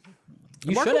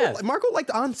 You Marco, should have. Marco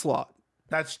liked Onslaught.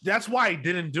 That's why I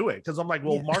didn't do it, because I'm like,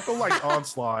 well, Yeah. Marco liked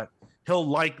Onslaught. He'll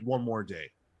like One More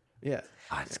Day. Yeah.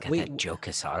 Oh, it's got Wait, that Joe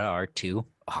Quesada art too.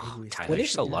 Oh, Ooh, it's- Tyler, What you're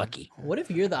if- so lucky. What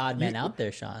if you're the odd man out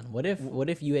there, Sean? What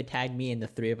if you had tagged me and the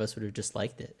three of us would have just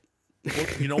liked it? Well,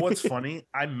 you know what's funny?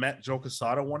 I met Joe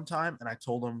Quesada one time, and I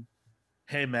told him,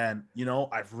 hey, man,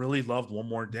 I've really loved One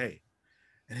More Day.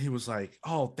 And he was like,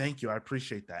 oh, thank you. I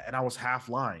appreciate that. And I was half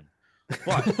lying.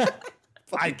 But I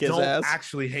Fucking kiss don't ass.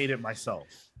 actually hate it myself.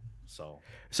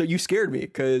 So you scared me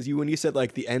because when you said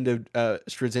like the end of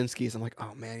Straczynski's, I'm like,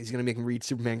 oh man, he's gonna make him read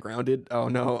Superman Grounded. Oh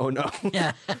no.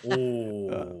 Yeah.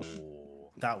 Oh,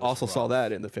 that was Also saw rough.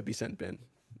 that in the 50-cent bin.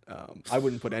 I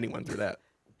wouldn't put anyone through that.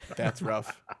 That's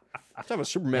rough. I have a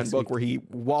Superman book where he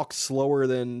walks slower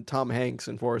than Tom Hanks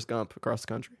and Forrest Gump across the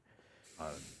country.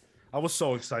 I was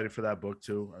so excited for that book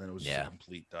too, and it was just Yeah. a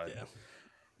complete dud. Yeah.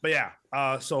 But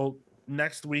yeah, so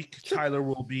next week Tyler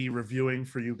will be reviewing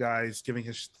for you guys, giving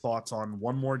his thoughts on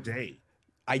One More Day.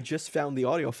 I just found the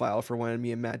audio file for when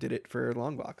me and Matt did it for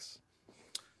Longbox.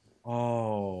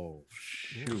 Oh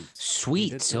shoot!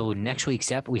 Sweet. did So next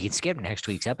week's we can skip next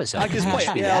week's episode. I can just play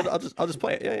Should it. be Yeah, that. I'll just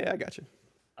play it. Yeah, I got you.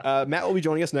 Matt will be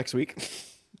joining us next week.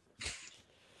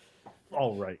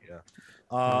 All right,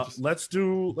 yeah. Let's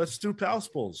do Pals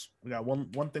Pulls. We got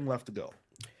one thing left to go.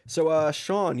 So,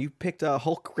 Sean, you picked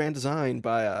Hulk Grand Design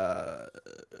by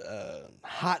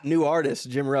hot new artist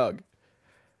Jim Rugg.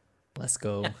 Let's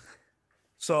go.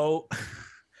 So,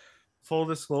 full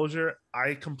disclosure,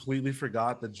 I completely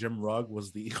forgot that Jim Rugg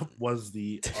was the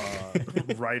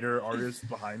writer artist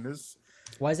behind this.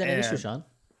 Why is that an issue, And-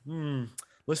 Sean?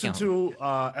 Listen to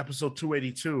episode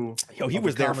 282. Yo, he of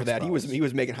was the there for Comics that. Pals. He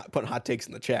was making putting hot takes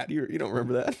in the chat. You don't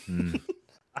remember that?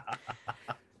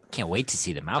 Can't wait to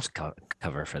see the mouse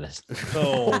cover for this.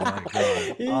 Oh my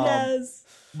god! Yes.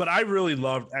 But I really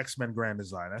loved X-Men Grand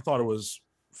Design. I thought it was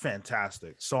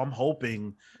fantastic. So I'm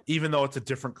hoping, even though it's a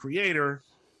different creator,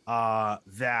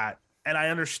 that, and I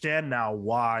understand now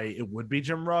why it would be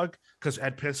Jim Rugg, because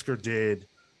Ed Piskor did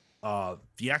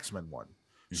the X-Men one.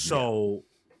 So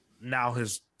now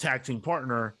his tag team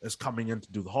partner is coming in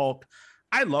to do the Hulk.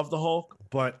 I love the Hulk,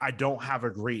 but I don't have a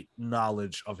great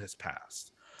knowledge of his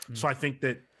past. So I think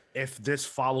that if this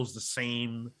follows the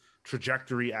same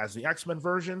trajectory as the X-Men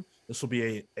version, this will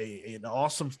be an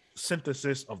awesome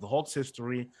synthesis of the Hulk's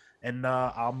history, and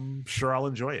I'm sure I'll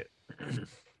enjoy it.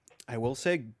 I will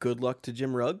say good luck to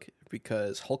Jim Rugg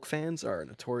because Hulk fans are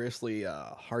notoriously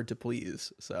hard to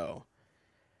please. So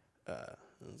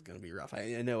it's gonna be rough.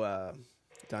 I know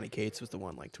Donnie Cates was the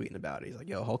one like tweeting about it. He's like,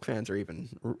 "Yo, Hulk fans are even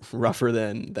rougher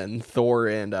than Thor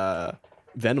and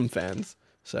Venom fans."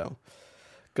 So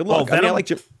good luck. Well, I Venom-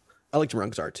 I like Jim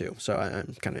Rugg's art too. So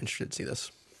I'm kind of interested to see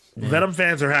this. Venom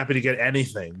fans are happy to get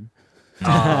anything.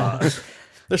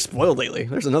 They're spoiled lately.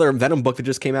 There's another Venom book that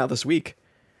just came out this week.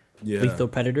 Yeah, Lethal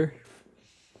Predator.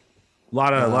 a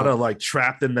lot of like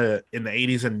trapped in the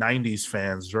 80s and 90s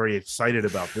fans very excited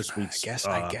about this week's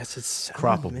I guess it's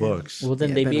crop of books. Well, then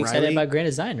Yeah, they'd Ben be excited Reilly. about Grand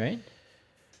Design, right?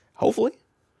 Hopefully.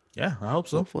 Yeah, I hope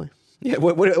so. Hopefully. Yeah.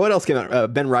 What else came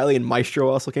out? Ben Reilly and Maestro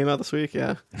also came out this week.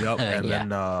 Yeah. Yep, and Yeah.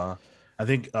 then I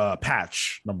think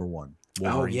Patch #1. Oh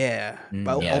Wolverine. yeah. Mm,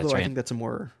 But yeah, that's although I right. think that's a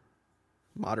more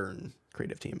modern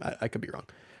creative team. I could be wrong.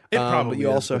 It probably But you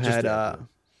is, also but just had the-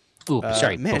 Ooh,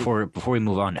 sorry. man. Before we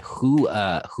move on,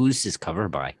 who's this cover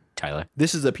by, Tyler?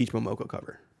 this is a Peach Momoko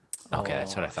cover. Okay,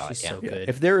 that's what I thought. She's Yeah. so good.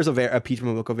 If there is a Peach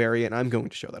Momoko variant, I'm going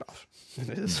to show that off. It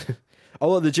is.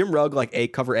 Although the Jim Rugg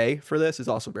cover A for this is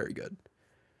also very good.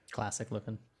 Classic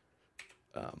looking.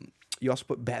 You also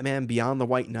put Batman Beyond the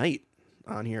White Knight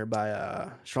on here by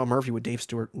Sean Murphy with Dave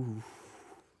Stewart. Ooh.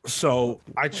 So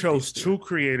I chose two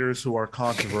creators who are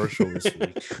controversial this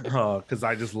week because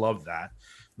I just love that.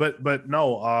 But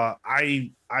no, I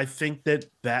think that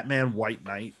Batman White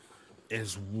Knight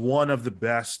is one of the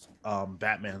best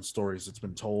Batman stories that's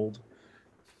been told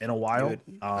in a while. Dude,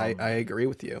 I agree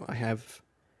with you. I have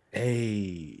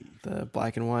the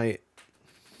black and white.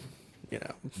 You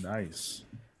know, nice.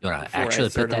 You want to before I actually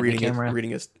put started that in the reading camera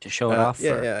reading his to show it off?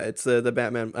 Yeah, or- yeah. It's the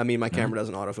Batman. I mean, my camera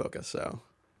doesn't autofocus, so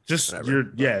Just whatever.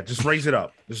 just raise it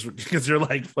up, just because you're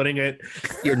like putting it.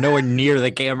 You're nowhere near the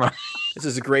camera. This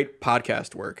is great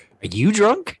podcast work. Are you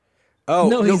drunk? Oh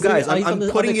No, no, he's doing guys! it- he's on I'm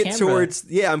the putting it camera. towards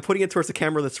I'm putting it towards the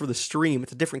camera that's for the stream.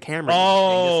 It's a different camera.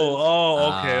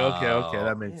 Okay.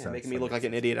 That makes Yeah, sense. making me That look makes like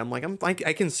an idiot. I'm like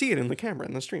I can see it in the camera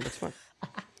in the stream. It's fine.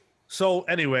 So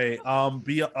anyway,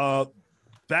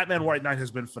 Batman White Knight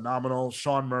has been phenomenal.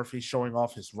 Sean Murphy showing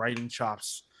off his writing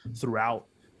chops throughout,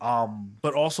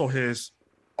 but also his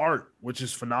art, which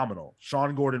is phenomenal.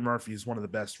 Sean Gordon Murphy is one of the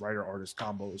best writer artist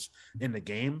combos in the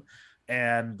game,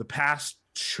 and the past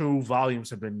 2 volumes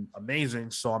have been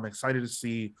amazing. So I'm excited to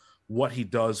see what he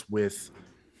does with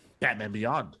Batman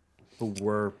Beyond, who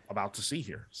we're about to see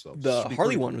here. So The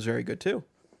Harley one was very good too.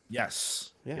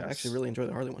 yes, Yeah, yes. I actually really enjoyed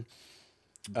the Harley one.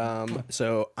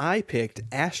 So I picked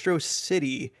Astro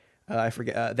City. I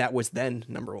forget that was then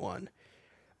number 1.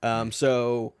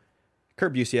 So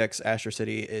Kurt Busiek's Astro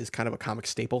City is kind of a comic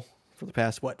staple for the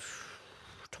past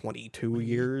 22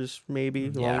 years, maybe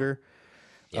longer.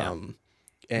 Yeah.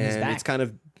 And back. it's kind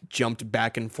of jumped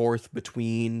back and forth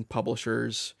between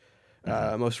publishers.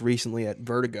 Most recently at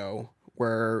Vertigo,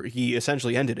 where he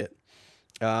essentially ended it.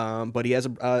 But he has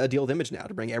a deal with Image now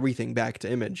to bring everything back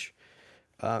to Image.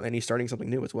 And he's starting something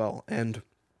new as well. And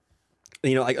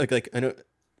you know, like I know,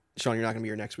 Sean, you're not going to be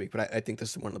here next week, but I think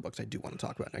this is one of the books I do want to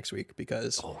talk about next week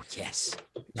because Oh yes.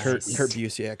 Kurt Nice.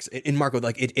 Busiek's and Marco,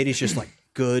 like it is just like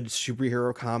good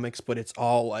superhero comics, but it's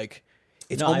all like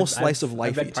it's No, almost slice of I've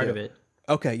life. read part of it.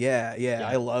 Okay, yeah,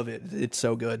 I love it. It's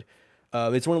so good.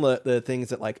 It's one of the things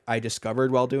that like I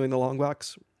discovered while doing the long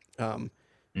box,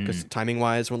 because timing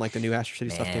wise, when like the new Astro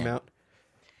City stuff came Man. out,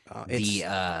 it's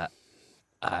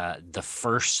The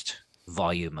first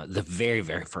volume, the very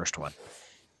first one,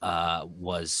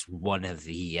 was one of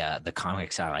the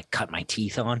comics I like cut my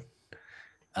teeth on.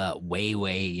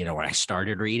 Way, you know, when I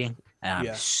started reading, and I'm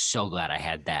Yeah. so glad I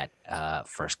had that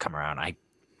first come around.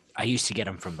 I used to get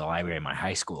them from the library in my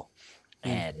high school,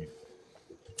 and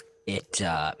it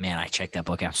man, I checked that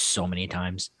book out so many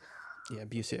times. yeah,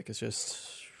 Busiek is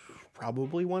just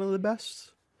probably one of the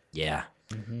best. Yeah,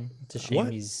 It's a shame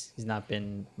What? he's not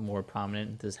been more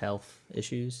prominent with his health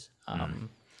issues.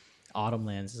 Autumn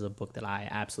Lands is a book that I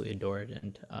absolutely adored,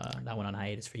 and that went on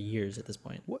hiatus for years at this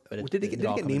point. What But did it they're get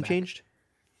all coming name back. changed?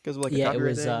 Because of like a Yeah, it copyright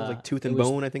was, thing? It was like Tooth it and was-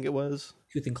 Bone, I think it was.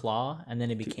 Tooth and Claw, and then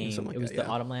it became something like it was that, the yeah.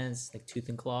 Autumn Lands, like Tooth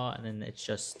and Claw, and then it's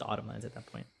just the Autumn Lands at that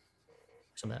point.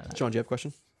 Something like that. Sean, do you have a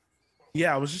question?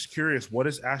 Yeah, I was just curious. What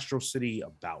is Astro City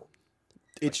about?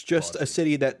 It's just a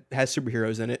city that has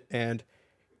superheroes in it and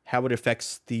how it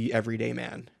affects the everyday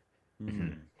man.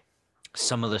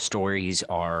 some of the stories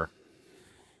are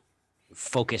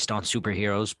focused on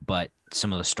superheroes, but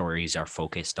some of the stories are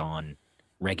focused on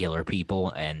regular people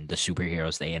and the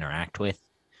superheroes they interact with.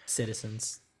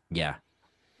 Citizens. Yeah.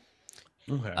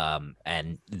 Okay.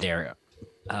 And they're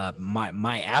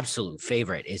my absolute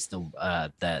favorite is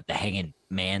the Hanging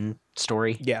Man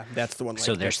story. Yeah, that's the one. Like,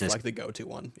 So there's that's this- like the go-to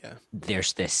one. Yeah.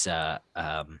 There's this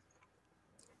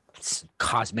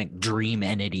cosmic dream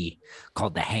entity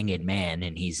called the Hanged Man,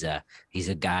 and he's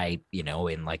a guy, you know,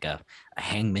 in like a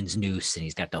hangman's noose, and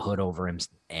he's got the hood over him,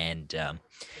 and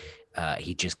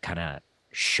he just kind of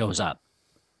shows up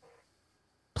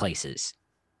places.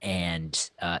 And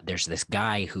there's this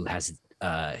guy who has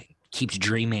keeps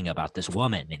dreaming about this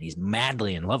woman, and he's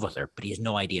madly in love with her, but he has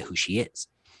no idea who she is.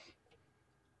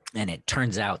 And it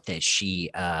turns out that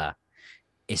she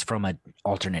is from an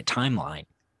alternate timeline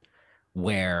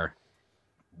where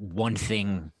one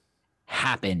thing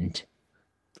happened.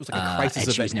 It was like a crisis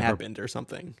and she was event never- happened or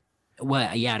something.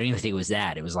 Well, yeah, I don't even think it was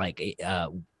that. It was like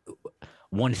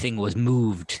one thing was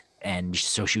moved, and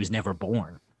so she was never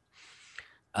born.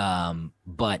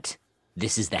 But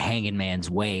this is the Hanging Man's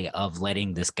way of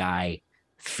letting this guy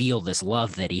feel this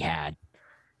love that he had,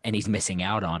 and he's missing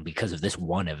out on because of this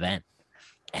one event.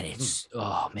 And it's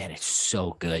oh man, it's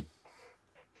so good.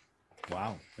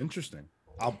 Wow, interesting.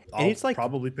 I'll it's like-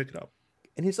 probably pick it up.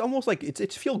 And it's almost like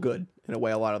it's feel good in a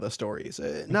way. A lot of the stories,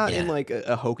 not in Yeah. like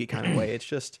a hokey kind of way. It's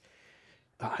just,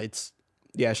 it's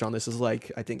yeah, Sean. This is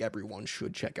like I think everyone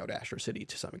should check out Astro City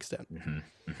to some extent.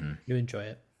 You enjoy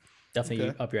it. Definitely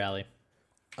Okay. up your alley.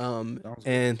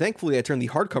 And thankfully, I turned the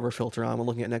hardcover filter on when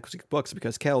looking at next week's books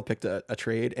because Cal picked a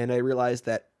trade, and I realized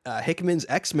that Hickman's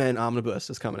X-Men Omnibus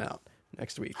is coming out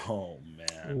next week. Oh,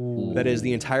 man. Ooh. That is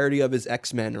the entirety of his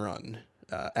X-Men run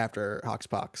after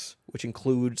Hoxpox, which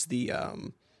includes the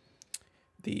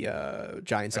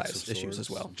giant size issues as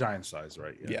well. Giant size,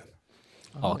 right? Yeah.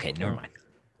 Okay, never mind.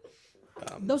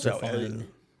 Those are fun.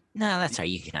 No, that's how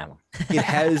you can have them. It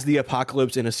has the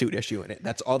Apocalypse in a suit issue in it.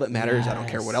 That's all that matters. I don't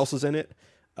care what else is in it.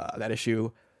 That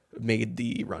issue made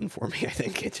the run for me. I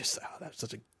think it just that's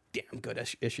such a damn good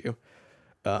issue.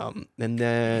 And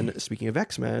then speaking of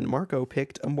X-Men, Marco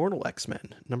picked Immortal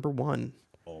X-Men #1.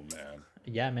 Oh man.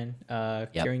 Yeah, man.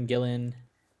 Kieran Gillen,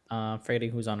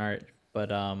 forgetting who's on art,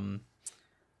 but I'm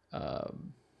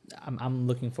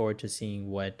looking forward to seeing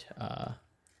what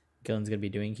Gillen's gonna be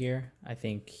doing here. I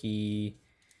think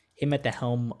him at the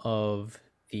helm of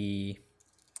the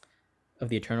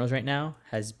Eternals right now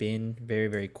has been very,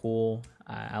 very cool.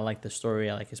 I like the story.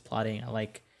 I like his plotting. I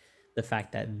like the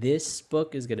fact that this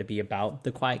book is going to be about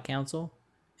the Quiet Council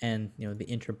and the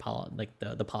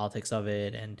the politics of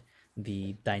it and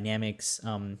the dynamics.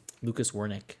 Lucas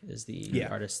Wernick is the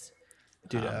artist,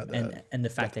 Dude, and the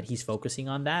fact that he's focusing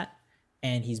on that,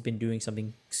 and he's been doing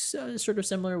something sort of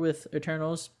similar with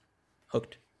Eternals.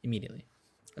 Hooked immediately.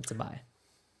 That's a buy.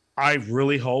 I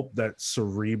really hope that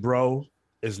Cerebro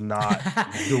is not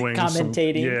doing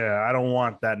commentating. Yeah, I don't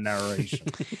want that narration.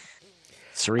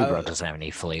 Cerebro doesn't have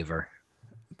any flavor.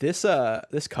 This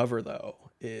cover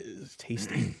though is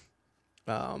tasty.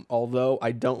 Although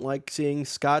I don't like seeing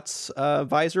Scott's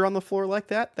visor on the floor like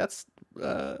that. That's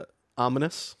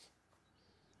ominous.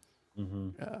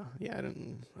 Yeah,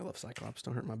 I love Cyclops.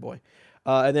 Don't hurt my boy.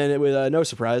 And then with no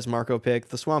surprise, Marco picked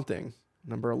the Swamp Thing,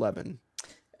 #11.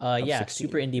 Yeah, 16.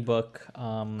 super indie book.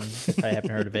 If I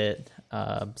haven't heard of it,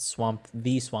 Swamp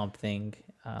Thing.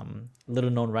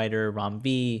 Little known writer Ram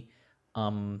V.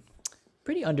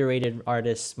 Pretty underrated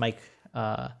artist Mike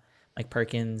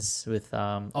Perkins with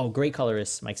great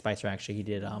colorist Mike Spicer. Actually, he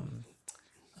did Double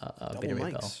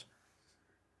Mikes.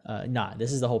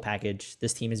 This is the whole package.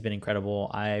 This team has been incredible.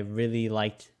 I really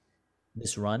liked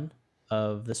this run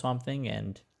of the Swamp Thing,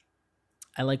 and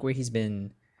I like where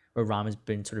Ram has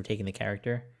been sort of taking the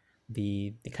character,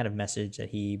 the kind of message that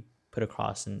he put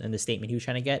across and the statement he was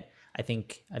trying to get. I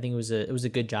think it was a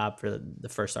good job for the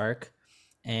first arc,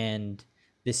 and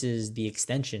this is the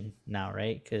extension now,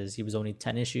 right? Because he was only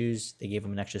 10 issues. They gave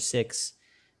him an extra 6,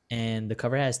 and the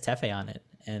cover has Tefe on it,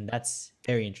 and that's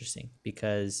very interesting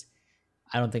because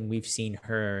I don't think we've seen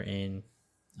her in,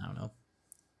 I don't know,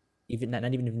 even not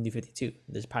even in New 52.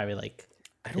 There's probably like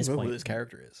I don't know who this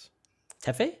character is.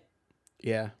 Tefe?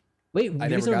 Yeah. Wait, I you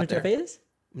never know who got there. Tefe is?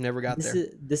 Never got there.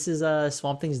 This is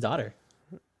Swamp Thing's daughter.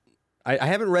 I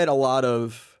haven't read a lot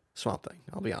of Swamp Thing.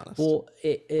 I'll be honest. Well,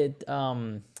 it's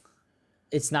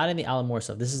not in the Alan Moore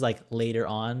stuff. This is like later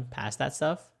on, past that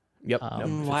stuff. Yep. why it's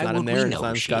not would in there. we It's know not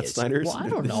in who she Scott is? Snyder's. Well, I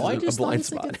don't This know. I is just a blind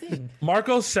thought it's spot. like a thing.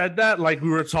 Marco said that like we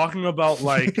were talking about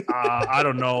like I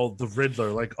don't know, the Riddler.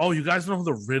 Like, oh, you guys know who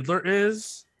the Riddler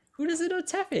is? Who doesn't know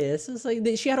Tefe? This is like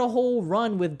she had a whole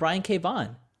run with Brian K.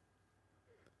 Vaughan.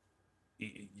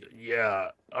 Yeah.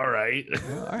 All right.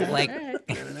 All right, Like, all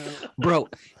right. bro,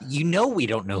 we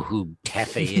don't know who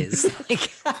Tefe is. Like,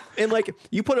 And like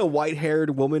you put a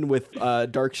white-haired woman with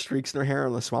dark streaks in her hair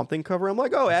on the Swamp Thing cover, I'm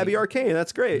like, oh, Abby Arcane,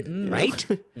 that's great. right?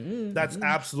 That's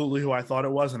absolutely who I thought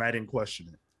it was, and I didn't question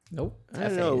it. Nope. I don't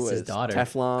Tefe know, is his it's daughter.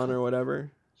 Teflon or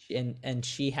whatever. And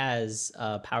she has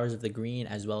powers of the green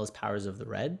as well as powers of the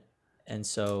red, and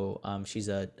so she's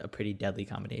a pretty deadly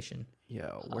combination.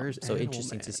 Yo, where's so Animal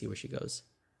interesting Man? to see where she goes.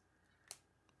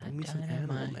 Bring me some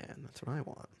Animal Man. That's what I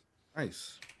want.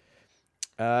 Nice.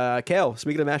 Kale,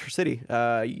 speaking of Master City,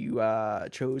 you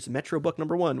chose Metro book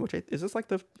 #1, which is this like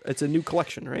it's a new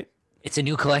collection, right? It's a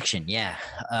new collection, yeah.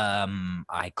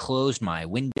 I closed my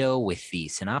window with the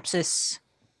synopsis,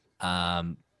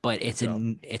 but it's a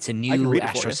can new read it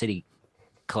for Astro you. City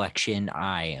collection.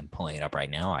 I am pulling it up right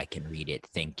now. I can read it.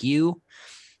 Thank you.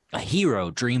 A hero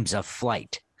dreams of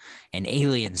flight. An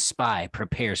alien spy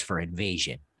prepares for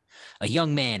invasion. A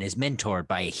young man is mentored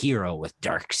by a hero with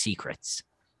dark secrets.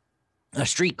 A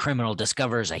street criminal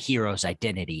discovers a hero's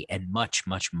identity and much,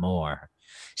 much more.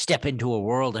 Step into a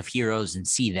world of heroes and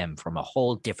see them from a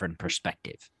whole different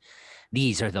perspective.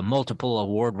 These are the multiple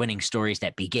award-winning stories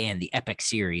that began the epic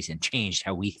series and changed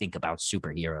how we think about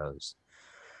superheroes.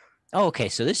 Oh, okay,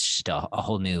 so this is just a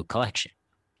whole new collection.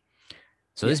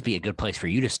 So this would be a good place for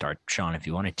you to start, Sean, if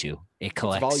you wanted to. It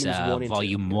collects volumes 1 and 2.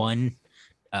 volume 1,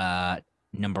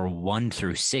 number 1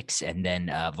 through 6, and then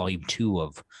volume 2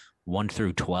 of 1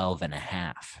 through 12 and a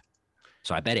half.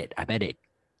 So I bet it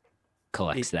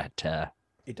collects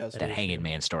It does. that Hanging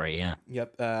Man story. Yeah.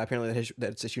 Yep. Apparently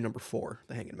that's issue number 4,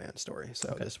 the Hanging Man story.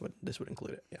 So this would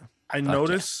include it. Yeah. I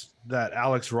noticed that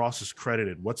Alex Ross is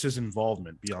credited. What's his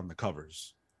involvement beyond the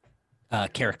covers?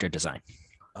 Character design.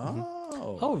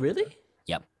 Oh, really?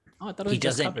 Yep. Oh, I thought it was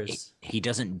just covers. He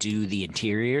doesn't do the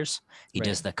interiors. He Right.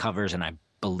 does the covers, and I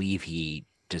believe he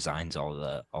designs all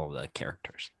the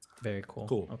characters. Very cool.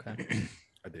 Cool. Okay.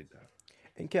 I dig that.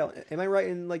 And Cal, am I right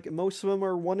in like most of them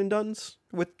are one and dones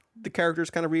with the characters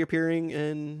kind of reappearing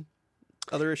in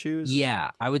other issues?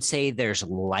 Yeah, I would say there's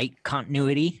light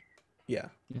continuity, Yeah.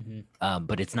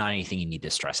 but it's not anything you need to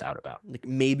stress out about. Like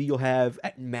maybe you'll have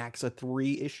at max a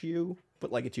 3 issue,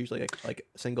 but like it's usually like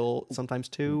a single, sometimes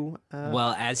 2.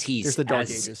 Well, as he's there's the Dark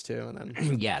Ages too, and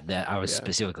then yeah, I was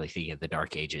specifically thinking of the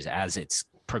Dark Ages. As it's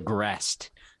progressed,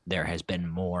 there has been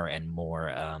more and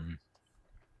more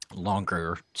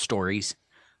longer stories,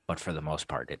 but for the most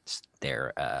part,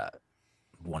 they're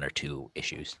 1 or 2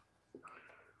 issues.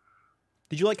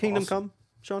 Did you like Kingdom Awesome. Come,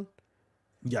 Sean?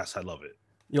 Yes, I love it.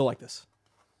 You'll like this.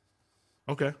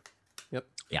 Okay. Yep.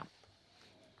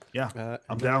 Yeah.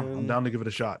 I'm down. I'm down to give it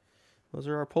a shot. Those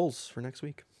are our polls for next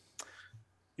week.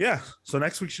 Yeah. So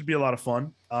next week should be a lot of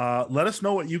fun. Let us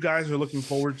know what you guys are looking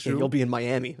forward to. Yeah, you'll be in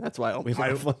Miami. That's why it'll be a lot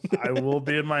of fun. I will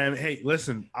be in Miami. Hey,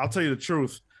 listen, I'll tell you the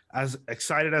truth. As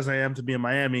excited as I am to be in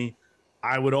Miami,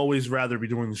 I would always rather be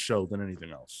doing the show than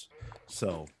anything else.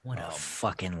 So What a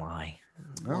fucking lie!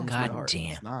 no, God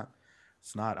damn. It's not.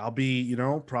 It's not. I'll be,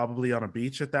 probably on a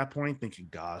beach at that point thinking,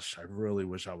 gosh, I really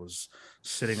wish I was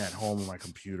sitting at home on my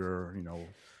computer,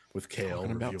 with Kale.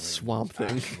 Talking about reviewing Swamp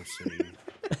Thing. Actual City.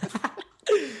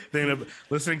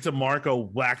 Listening to Marco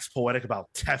wax poetic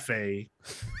about Tefe.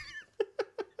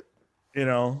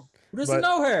 Who doesn't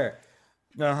know her?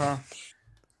 Uh-huh.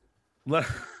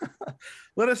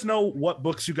 Let us know what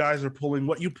books you guys are pulling,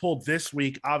 what you pulled this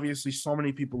week. Obviously, so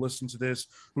many people listen to this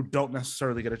who don't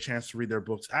necessarily get a chance to read their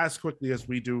books as quickly as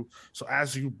we do. So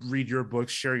as you read your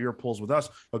books, share your pulls with us.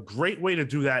 A great way to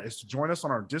do that is to join us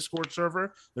on our Discord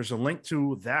server. There's a link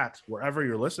to that wherever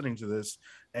you're listening to this,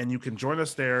 and you can join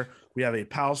us there. We have a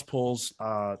Pals Pulls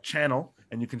channel,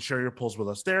 and you can share your pulls with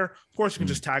us there. Of course, you can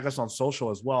just tag us on social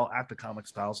as well at the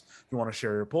Comics Pals if you want to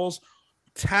share your pulls.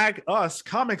 Tag us,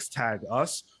 comics tag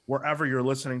us wherever you're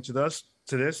listening to this.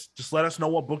 Just let us know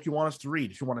what book you want us to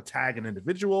read. If you want to tag an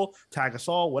individual, tag us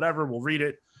all, whatever, we'll read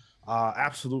it.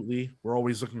 Absolutely. We're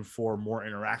always looking for more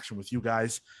interaction with you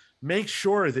guys. Make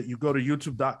sure that you go to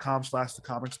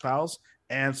youtube.com/thecomicspals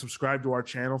and subscribe to our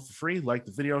channel for free. Like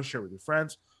the video, share it with your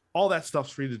friends. All that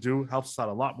stuff's free to do. Helps us out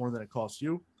a lot more than it costs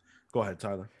you. Go ahead,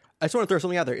 Tyler. I just want to throw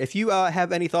something out there. If you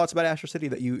have any thoughts about Astro City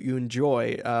that you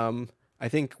enjoy, I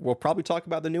think we'll probably talk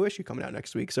about the new issue coming out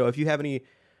next week. So if you have any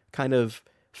kind of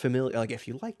familiar, like if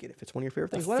you like it, if it's one of your favorite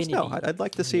things, let us know. I'd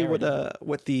like to see what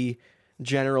the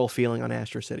general feeling on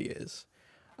Astro City is.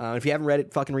 If you haven't read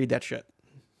it, fucking read that shit.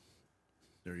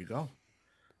 There you go.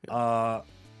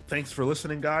 Thanks for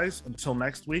listening, guys. Until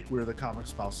next week, we're the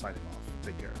Comics Pals signing off.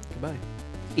 Take care. Goodbye.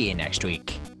 See you next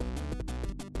week.